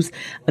news,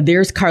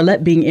 there's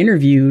Carlette being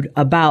interviewed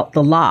about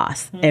the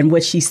loss. And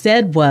what she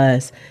said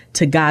was,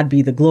 "To God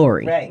be the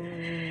glory." Right.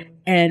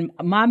 And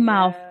my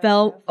mouth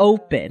fell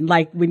open.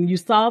 Like when you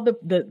saw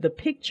the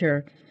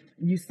picture,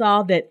 you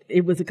saw that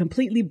it was a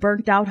completely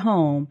burnt out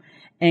home,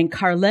 and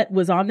Carlette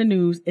was on the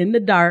news in the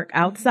dark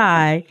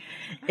outside,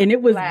 and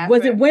it was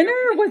it winter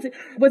or was it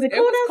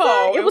cold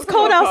outside? Cold. It was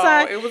cold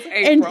outside. It was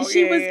April.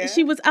 And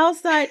she was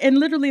outside, and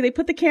literally they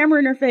put the camera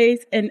in her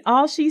face, and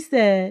all she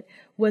said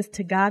was,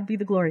 "To God be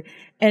the glory."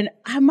 And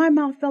my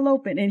mouth fell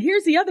open. And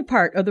here's the other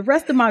part of the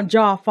rest of my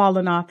jaw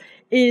falling off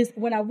is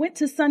when I went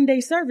to Sunday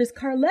service,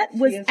 Carlette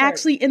was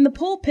actually in the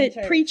pulpit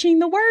preaching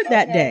the word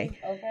that day.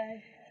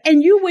 Okay.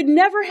 And you would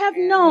never have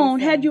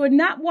known, had you had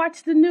not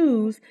watched the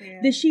news,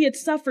 that she had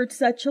suffered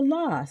such a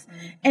loss.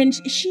 And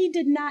she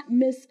did not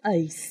miss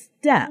a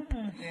step.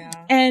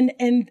 And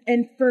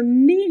for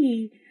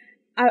me,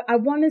 I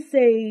want to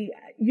say,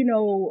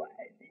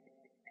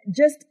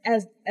 just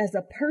as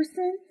a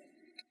person,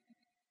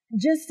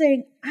 just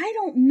saying, I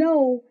don't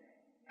know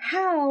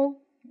how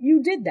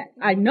you did that.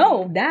 I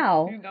know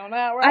now. You know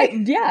now, right?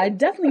 I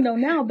definitely know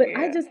now, but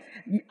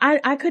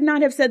I could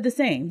not have said the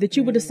same, that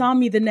you would have saw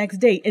me the next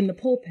day in the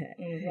pulpit.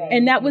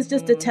 And that was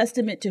just a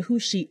testament to who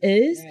she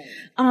is.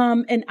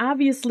 And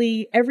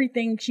obviously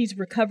everything she's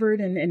recovered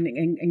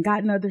and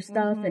gotten other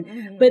stuff.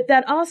 But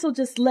that also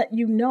just let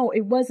you know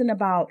it wasn't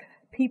about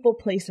people,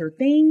 place, or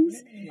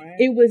things.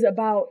 It was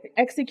about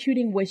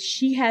executing what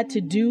she had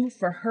to do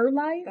for her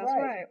life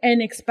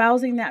and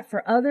espousing that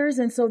for others.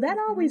 And so that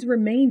always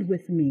remained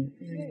with me.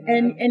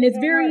 And it's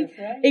very,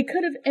 it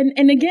could have,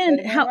 and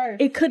again, how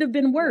it could have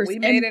been worse. We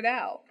made it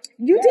out.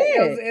 You did.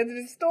 It was the end of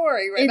the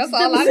story, right? That's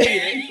all I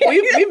needed.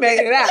 We made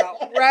it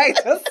out, right?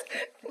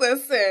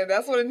 Listen,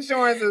 that's what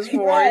insurance is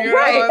for.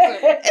 Right.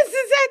 It's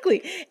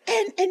exactly.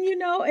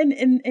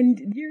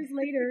 And years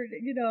later,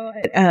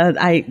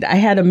 I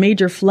had a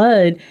major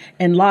flood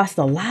and lost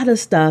a lot of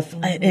stuff.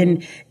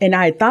 And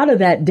I thought of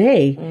that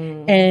day.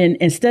 And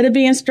instead of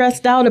being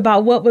stressed out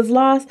about what was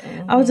lost,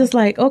 I was just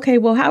like, okay,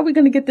 well, how are we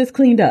going to get this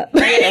cleaned up?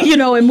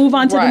 And move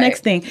on to the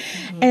next thing.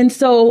 And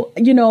so,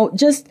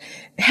 just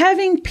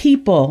having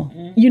people,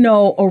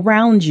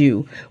 around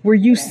you where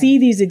you see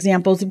these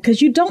examples,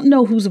 because you don't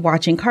know who's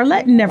watching.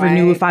 Carlette never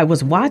knew if I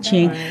was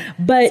watching,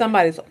 but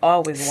somebody's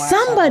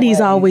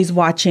always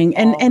watching.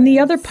 And the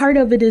other part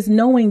of it is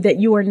knowing that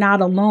you are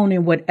not alone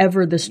in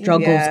whatever the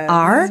struggles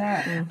are,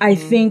 I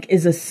think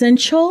is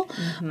essential.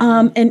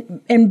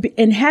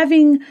 And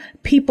having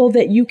people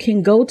that you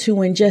can go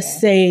to and just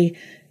say,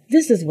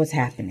 this is what's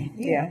happening.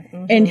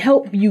 And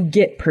help you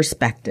get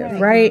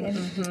perspective, right?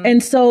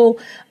 And so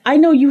I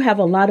know you have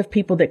a lot of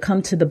people that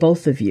come to the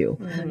both of you,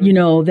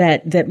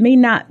 that may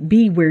not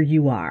be where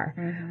you are.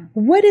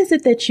 What is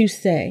it that you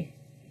say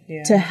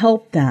to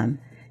help them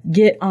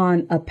get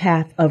on a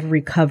path of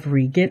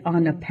recovery, get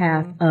on a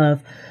path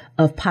of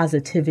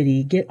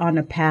positivity, get on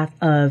a path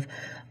of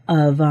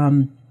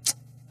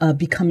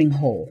becoming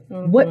whole?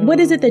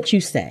 What is it that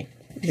you say?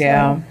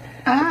 So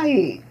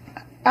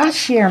I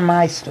share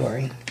my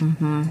story,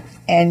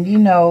 and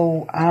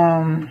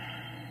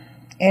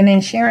and in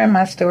sharing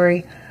my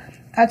story,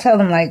 I tell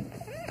them, like,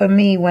 for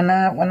me, when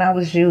I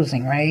was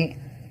using, right,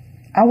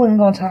 I wasn't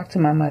going to talk to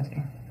my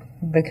mother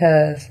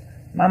because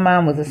my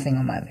mom was a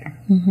single mother.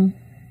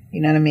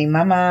 You know what I mean?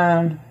 My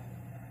mom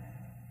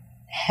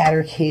had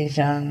her kids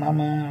young. My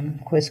mom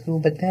quit school,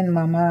 but then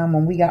my mom,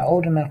 when we got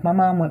old enough, my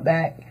mom went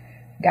back,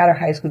 got her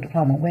high school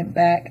diploma, went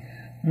back,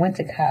 went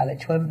to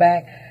college, went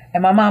back.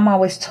 And my mom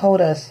always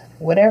told us,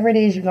 whatever it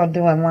is you're going to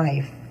do in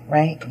life,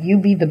 right, you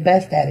be the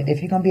best at it.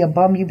 If you're going to be a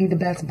bum, you be the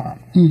best bum.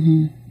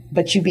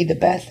 But you be the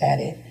best at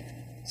it.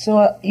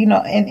 So,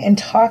 in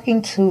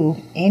talking to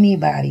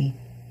anybody,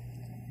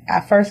 I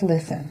first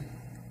listen,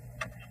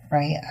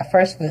 right?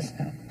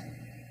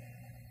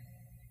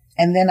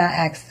 And then I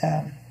ask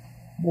them,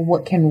 well,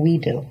 what can we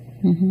do?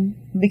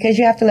 Because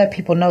you have to let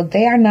people know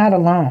they are not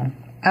alone.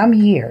 I'm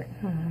here.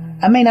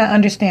 I may not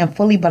understand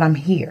fully, but I'm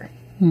here,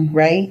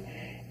 right?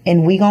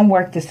 And we gonna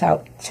work this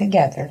out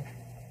together.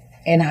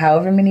 And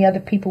however many other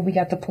people we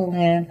got to pull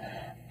in,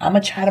 I'm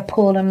gonna try to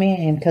pull them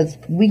in, because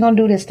we gonna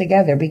do this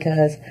together.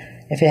 Because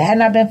if it had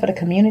not been for the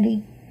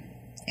community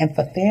and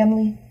for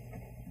family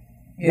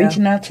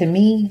reaching out to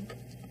me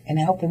and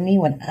helping me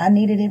when I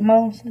needed it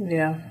most,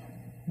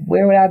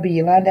 where would I be?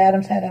 Yolanda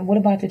Adams had that. What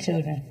about the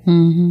children?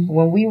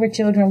 When we were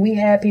children, we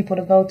had people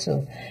to go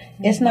to.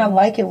 It's not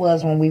like it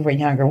was when we were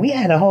younger. We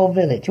had a whole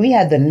village. We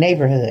had the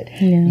neighborhood.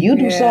 You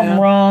do something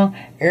wrong,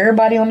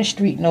 everybody on the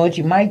street knows.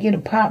 You might get a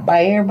pop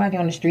by everybody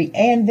on the street.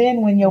 And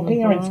then when your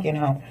parents get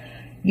home,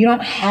 you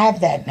don't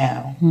have that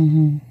now.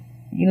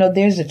 You know,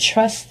 there's a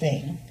trust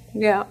thing.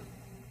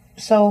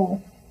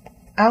 So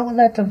I would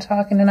let them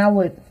talk, and then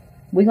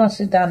we're going to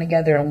sit down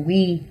together, and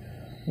we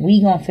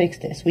going to fix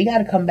this. We got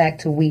to come back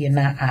to we and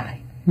not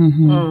I.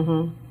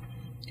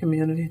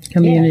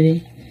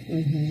 Community.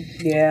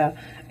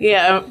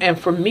 Yeah. And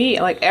for me,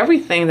 like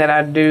everything that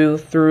I do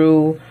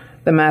through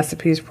the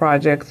Masterpiece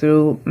Project,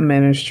 through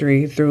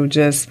ministry, through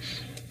just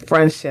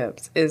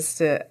friendships, is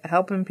to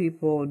helping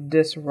people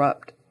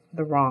disrupt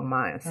the wrong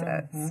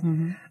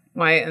mindsets.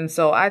 Right. And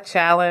so I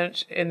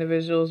challenge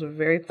individuals with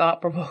very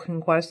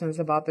thought-provoking questions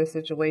about their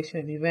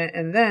situation and event.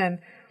 And then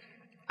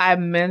I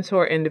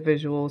mentor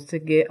individuals to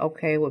get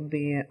okay with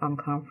being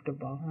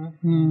uncomfortable.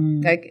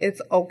 Like,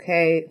 it's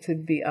okay to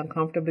be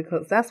uncomfortable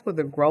because that's where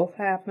the growth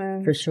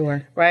happens. For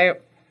sure. Right?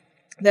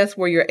 That's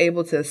where you're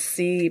able to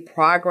see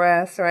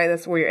progress, right?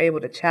 That's where you're able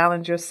to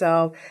challenge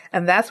yourself.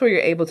 And that's where you're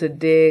able to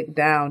dig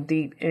down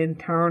deep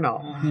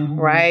internal,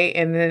 right?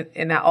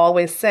 And I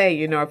always say,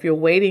 you know, if you're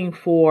waiting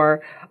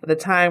for the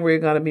time where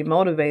you're going to be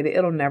motivated,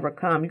 it'll never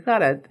come. You got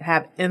to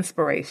have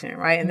inspiration,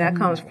 right? And that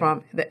comes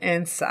from the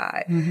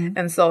inside.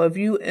 And so if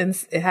you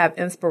have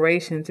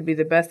inspiration to be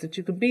the best that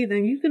you can be,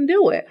 then you can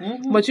do it.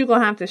 But you're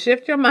going to have to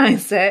shift your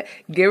mindset,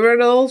 get rid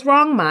of those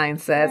wrong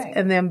mindsets,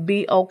 and then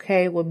be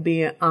okay with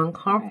being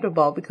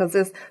uncomfortable, because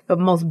it's the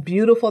most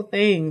beautiful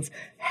things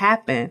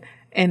happen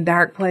in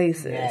dark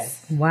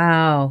places.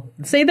 Wow.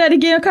 Say that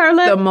again,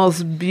 Carla. The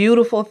most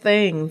beautiful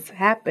things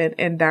happen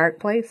in dark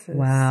places.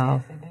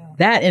 Wow.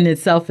 That in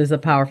itself is a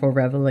powerful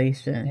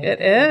revelation.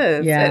 It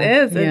is. Yeah.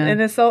 It is. Yeah. And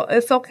it's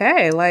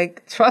okay.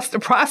 Like, trust the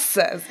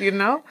process, you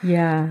know?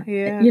 Yeah.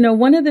 You know,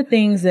 one of the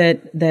things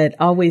that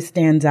always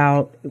stands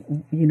out,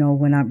 you know,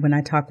 when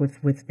I talk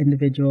with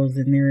individuals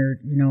and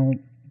they're, you know,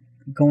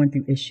 going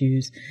through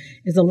issues,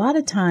 is a lot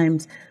of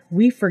times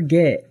we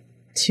forget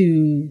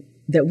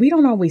that we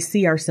don't always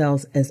see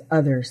ourselves as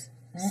others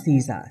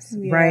sees us,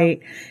 right?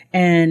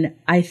 And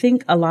I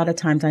think a lot of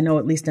times, I know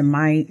at least in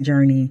my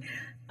journey,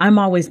 I'm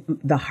always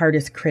the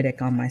hardest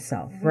critic on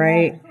myself,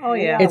 right? Oh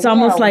yeah. It's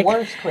almost like,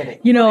 worst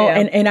critic. you know,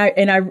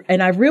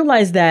 and I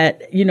realize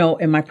that, you know,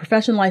 in my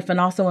professional life and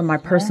also in my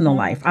personal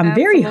life, I'm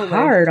very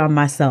hard on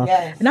myself.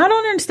 And I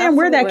don't understand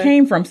where that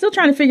came from. Still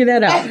trying to figure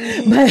that out.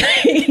 But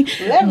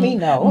let me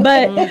know.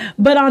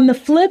 But on the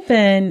flip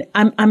end,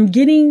 I'm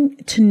getting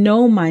to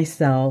know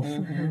myself,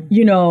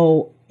 you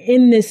know,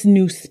 in this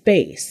new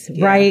space,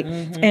 right?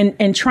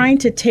 And trying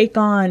to take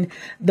on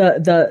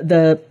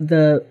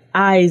the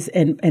eyes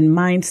and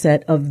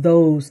mindset of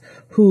those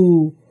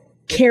who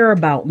care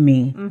about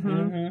me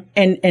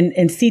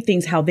and see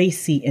things how they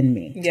see in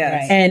me.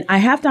 Yes. And I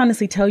have to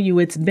honestly tell you,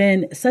 it's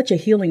been such a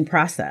healing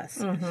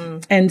process.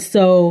 And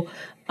so,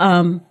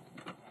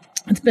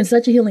 it's been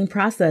such a healing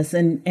process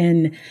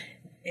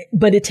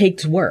but it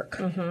takes work.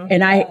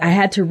 And I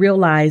had to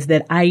realize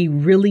that I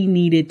really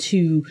needed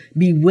to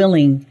be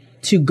willing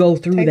to go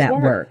through that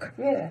work.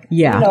 Yeah.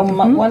 You know,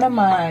 one of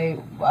my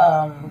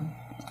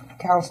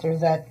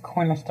counselors at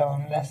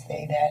Cornerstone, let's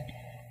say that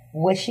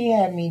what she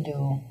had me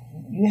do,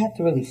 you have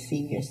to really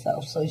see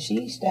yourself. So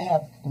she used to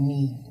have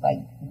me like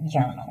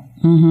journal.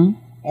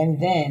 And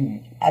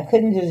then I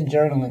couldn't just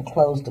journal and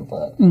close the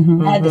book.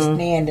 I had to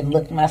stand and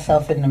look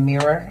myself in the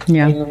mirror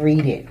and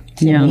read it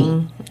to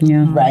me.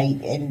 Right.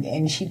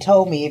 And she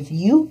told me, if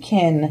you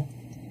can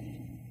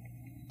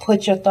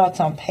put your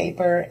thoughts on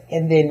paper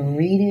and then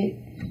read it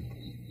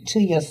to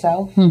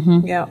yourself,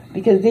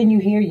 because then you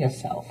hear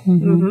yourself,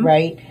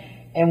 right?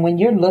 And when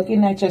you're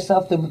looking at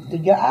yourself,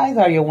 your eyes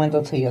are your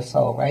window to your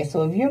soul, right?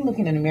 So if you're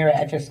looking in the mirror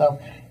at yourself,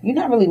 you're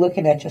not really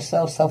looking at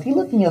yourself. You're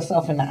looking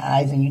yourself in the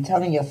eyes and you're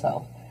telling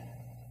yourself.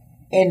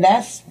 And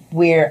that's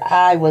where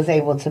I was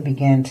able to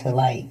begin to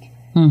like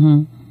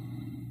look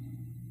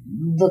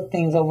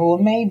things over. Well,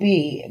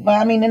 maybe, but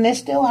I mean, and it's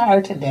still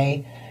hard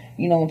today,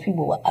 you know, when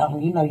people,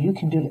 you know, you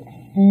can do that.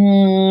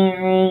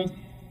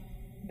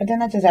 But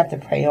then I just have to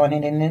pray on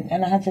it,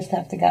 and I just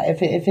have to, God,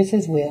 if it's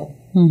His will,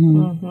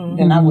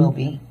 then I will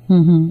be.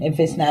 If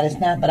it's not, it's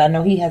not. But I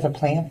know He has a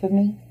plan for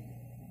me,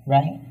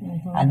 right?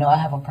 I know I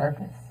have a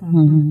purpose.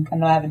 I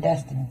know I have a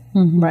destiny.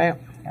 Right.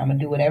 I'm going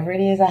to do whatever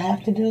it is I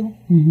have to do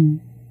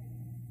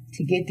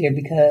to get there,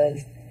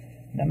 because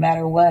no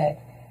matter what,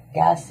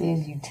 God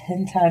sees you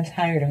 10 times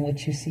higher than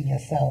what you see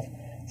yourself.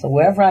 So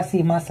wherever I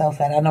see myself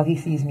at, I know He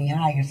sees me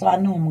higher. So I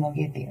know I'm going to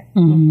get there.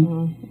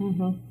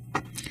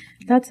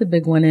 That's a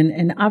big one.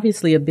 And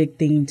obviously a big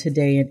theme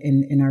today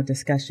in our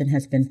discussion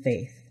has been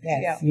faith.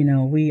 Yes. You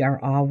know, we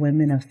are all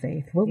women of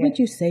faith. What would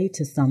you say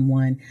to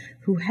someone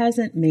who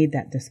hasn't made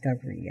that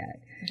discovery yet?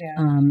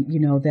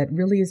 that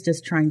really is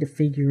just trying to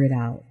figure it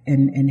out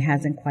and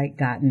hasn't quite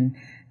gotten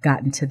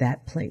to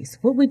that place.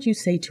 What would you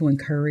say to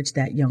encourage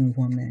that young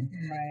woman,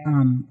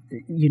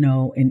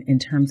 in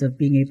terms of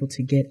being able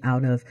to get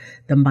out of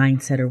the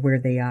mindset or where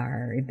they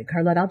are?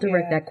 Carlette, I'll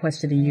direct that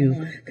question to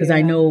you, because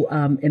I know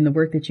in the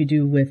work that you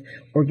do with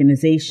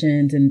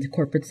organizations and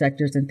corporate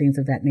sectors and things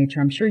of that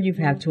nature, I'm sure you've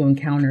had to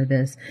encounter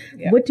this.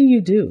 Yeah. What do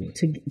you do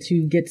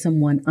to get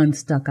someone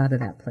unstuck out of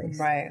that place?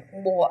 Right.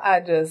 Well, I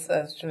just,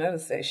 as Janetta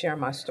said, share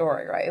my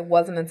story, right? It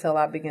wasn't until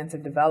I began to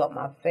develop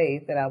my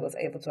faith that I was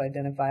able to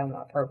identify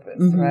my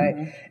purpose.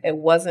 Right. It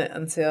wasn't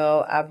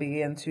until I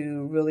began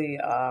to really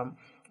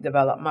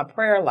develop my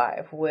prayer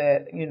life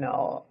with,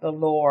 the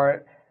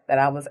Lord, that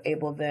I was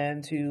able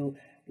then to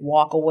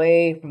walk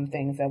away from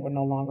things that were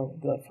no longer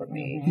good for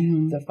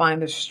me, to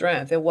find the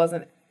strength. It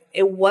wasn't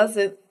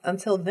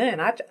until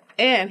then.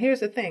 And here's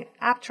the thing,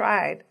 I've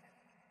tried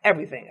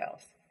everything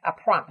else, I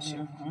promise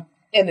you,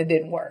 and it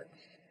didn't work.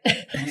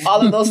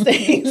 All of those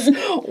things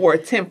were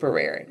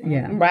temporary,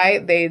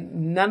 right?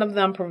 None of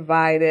them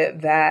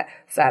provided that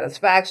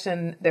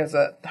satisfaction. There's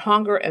a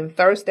hunger and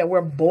thirst that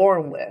we're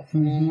born with,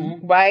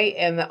 right?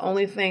 And the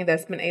only thing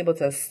that's been able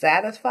to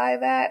satisfy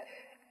that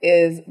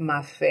is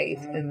my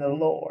faith in the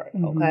Lord,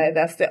 okay?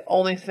 That's the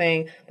only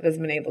thing that has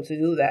been able to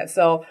do that.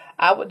 So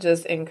I would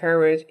just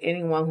encourage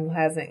anyone who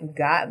hasn't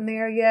gotten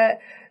there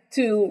yet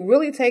to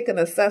really take an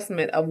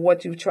assessment of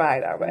what you've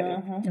tried already.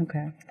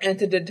 Okay. And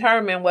to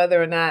determine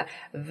whether or not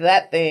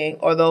that thing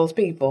or those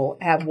people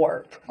have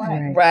worked.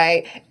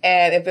 Right.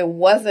 And if it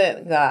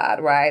wasn't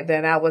God, right,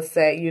 then I would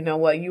say, you know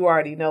what, you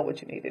already know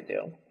what you need to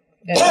do.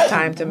 And it's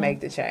time to make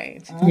the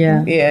change.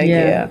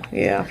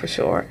 Yeah, for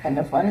sure. And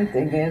the funny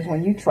thing is,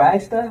 when you try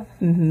stuff,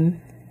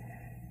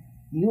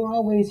 you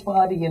always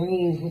fall to your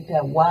knees with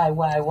that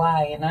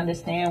why, and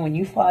understand when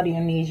you fall to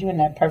your knees, you're in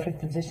that perfect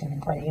position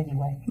to pray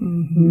anyway.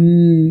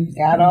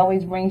 God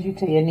always brings you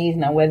to your knees.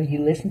 Now, whether you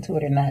listen to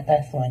it or not,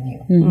 that's on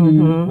you,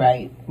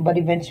 right? But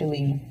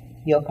eventually,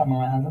 you'll come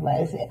around. Like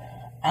I said,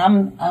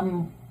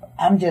 I'm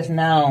just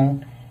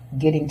now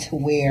getting to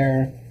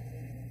where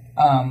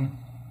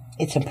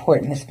it's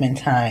important to spend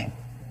time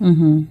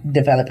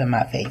developing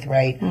my faith,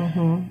 right?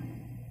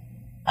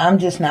 I'm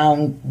just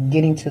now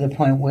getting to the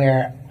point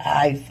where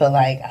I feel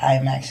like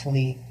I'm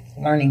actually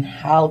learning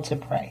how to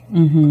pray,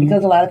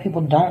 because a lot of people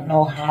don't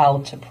know how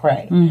to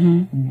pray.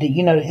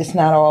 It's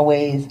not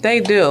always they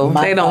do.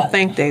 They don't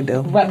think they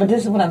do. Right, but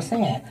this is what I'm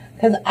saying,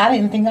 because I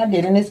didn't think I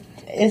did, and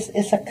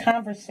it's a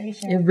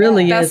conversation. It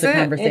really is a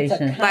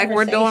conversation, like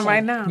we're doing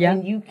right now. Yeah,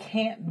 and you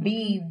can't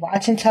be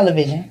watching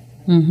television.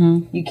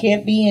 You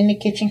can't be in the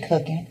kitchen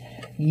cooking.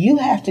 You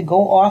have to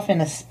go off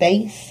in a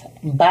space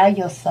by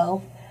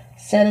yourself.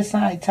 Set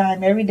aside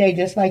time every day,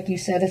 just like you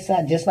set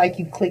aside, just like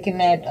you clicking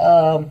that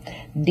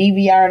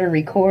DVR to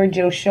record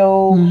your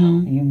show,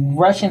 you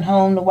rushing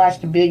home to watch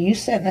the video, you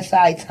setting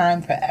aside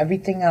time for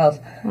everything else.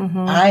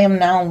 I am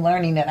now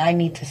learning that I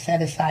need to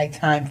set aside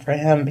time for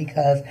him,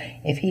 because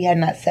if he had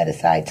not set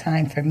aside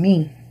time for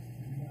me,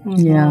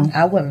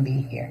 I wouldn't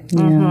be here.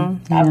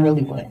 I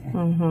really wouldn't.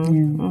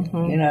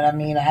 You know what I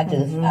mean?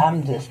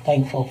 I'm just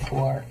thankful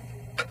for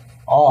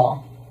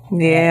all.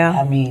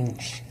 I mean,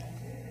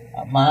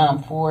 a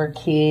mom, 4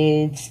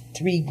 kids,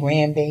 3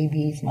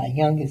 grandbabies. My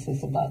youngest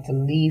is about to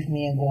leave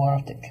me and go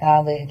off to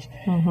college.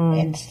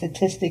 And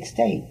statistics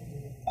state,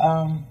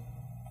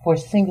 for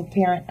single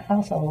parent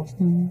households,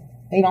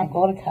 they don't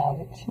go to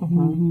college.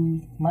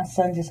 My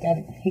son he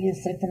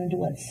is sitting to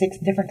do 6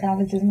 different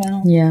colleges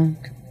now. Yeah.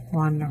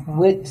 Wonderful.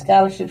 With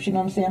scholarships, you know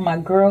what I'm saying? My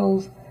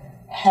girls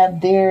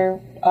have their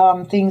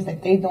things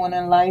that they're doing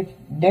in life.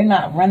 They're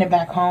not running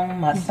back home.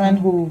 My son,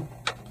 who,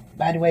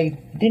 by the way,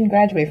 didn't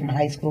graduate from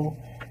high school,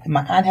 and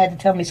my aunt had to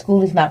tell me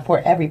school is not for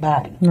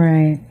everybody.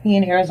 Right. He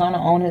in Arizona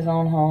owns his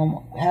own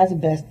home, has a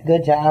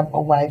good job,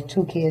 a wife,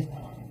 2 kids.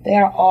 They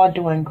are all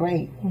doing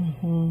great.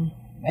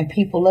 And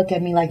people look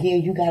at me like, yeah,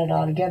 you got it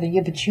all together.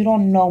 Yeah, but you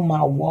don't know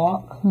my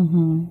walk.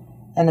 And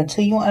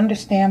until you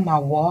understand my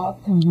walk,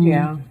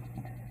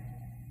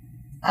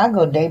 I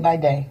go day by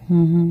day,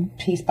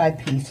 piece by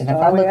piece. And if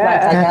I look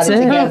like I got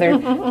it together,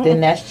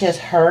 then that's just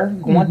her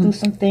going through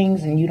some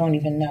things and you don't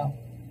even know.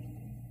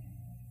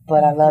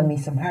 But I love me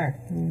some her.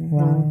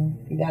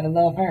 You gotta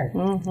love her.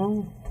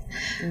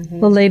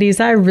 Well,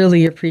 ladies, I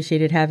really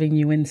appreciated having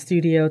you in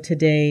studio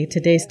today.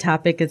 Today's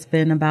topic has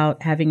been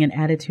about having an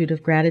attitude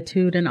of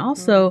gratitude, and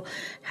also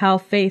how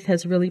faith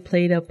has really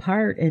played a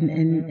part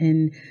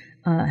in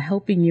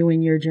helping you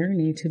in your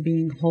journey to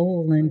being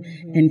whole and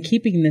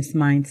keeping this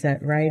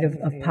mindset, right, of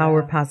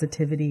power,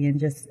 positivity, and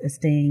just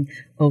staying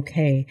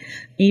okay,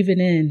 even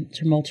in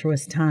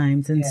tumultuous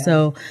times. And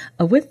so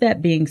with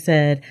that being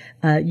said,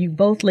 you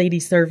both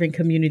ladies serve in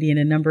community in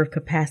a number of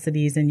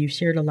capacities, and you've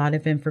shared a lot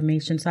of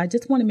information. So I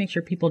just want to make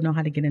sure people know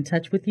how to get in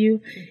touch with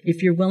you.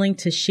 If you're willing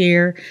to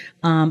share,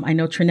 I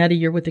know, Trinetta,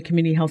 you're with the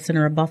Community Health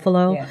Center of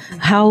Buffalo.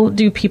 How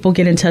do people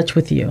get in touch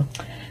with you?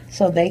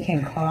 So they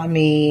can call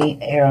me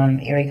on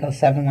area code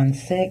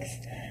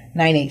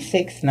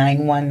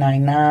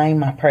 716-986-9199.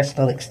 My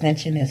personal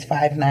extension is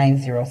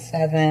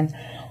 5907.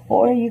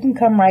 Or you can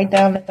come right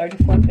down to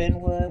 34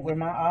 Benwood where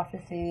my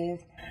office is.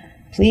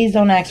 Please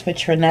don't ask for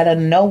Trinetta.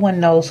 No one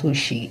knows who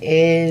she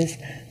is.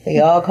 They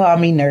all call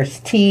me Nurse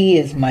T.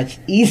 It's much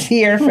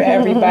easier for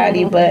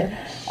everybody. But,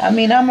 I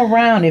mean, I'm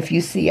around. If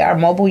you see our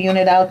mobile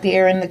unit out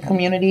there in the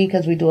community,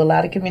 because we do a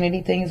lot of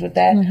community things with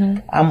that,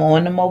 I'm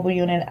on the mobile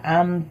unit.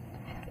 I'm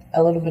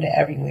a little bit of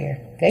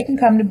everywhere. They can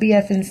come to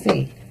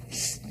BFNC.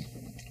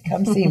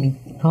 Come see me.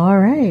 All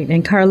right.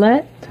 And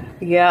Carlette?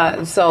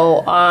 Yeah,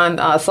 so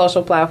on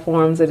social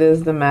platforms, it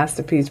is the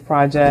Masterpiece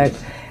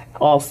Project.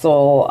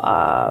 Also,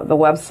 the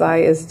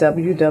website is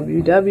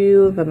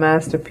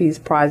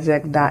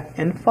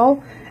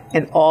www.themasterpieceproject.info,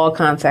 and all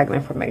contact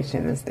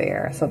information is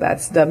there. So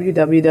that's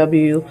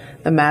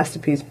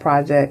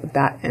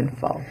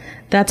www.themasterpieceproject.info.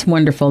 That's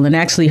wonderful. And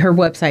actually, her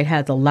website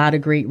has a lot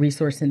of great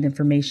resource and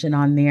information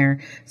on there.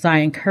 So I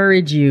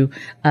encourage you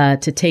to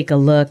take a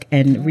look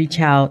and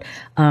reach out.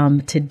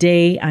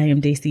 Today, I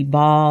am Daisy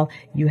Ball.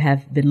 You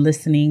have been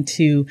listening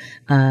to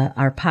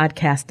our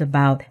podcast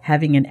about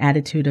having an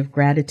attitude of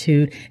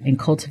gratitude and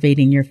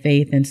cultivating your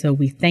faith. And so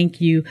we thank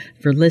you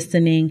for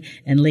listening.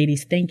 And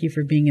ladies, thank you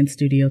for being in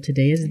studio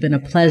today. It has been a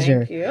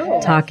pleasure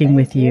talking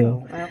with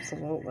you.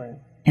 Absolutely.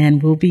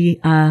 And we'll be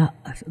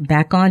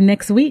back on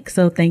next week.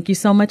 So thank you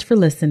so much for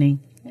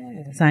listening.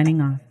 Signing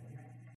off.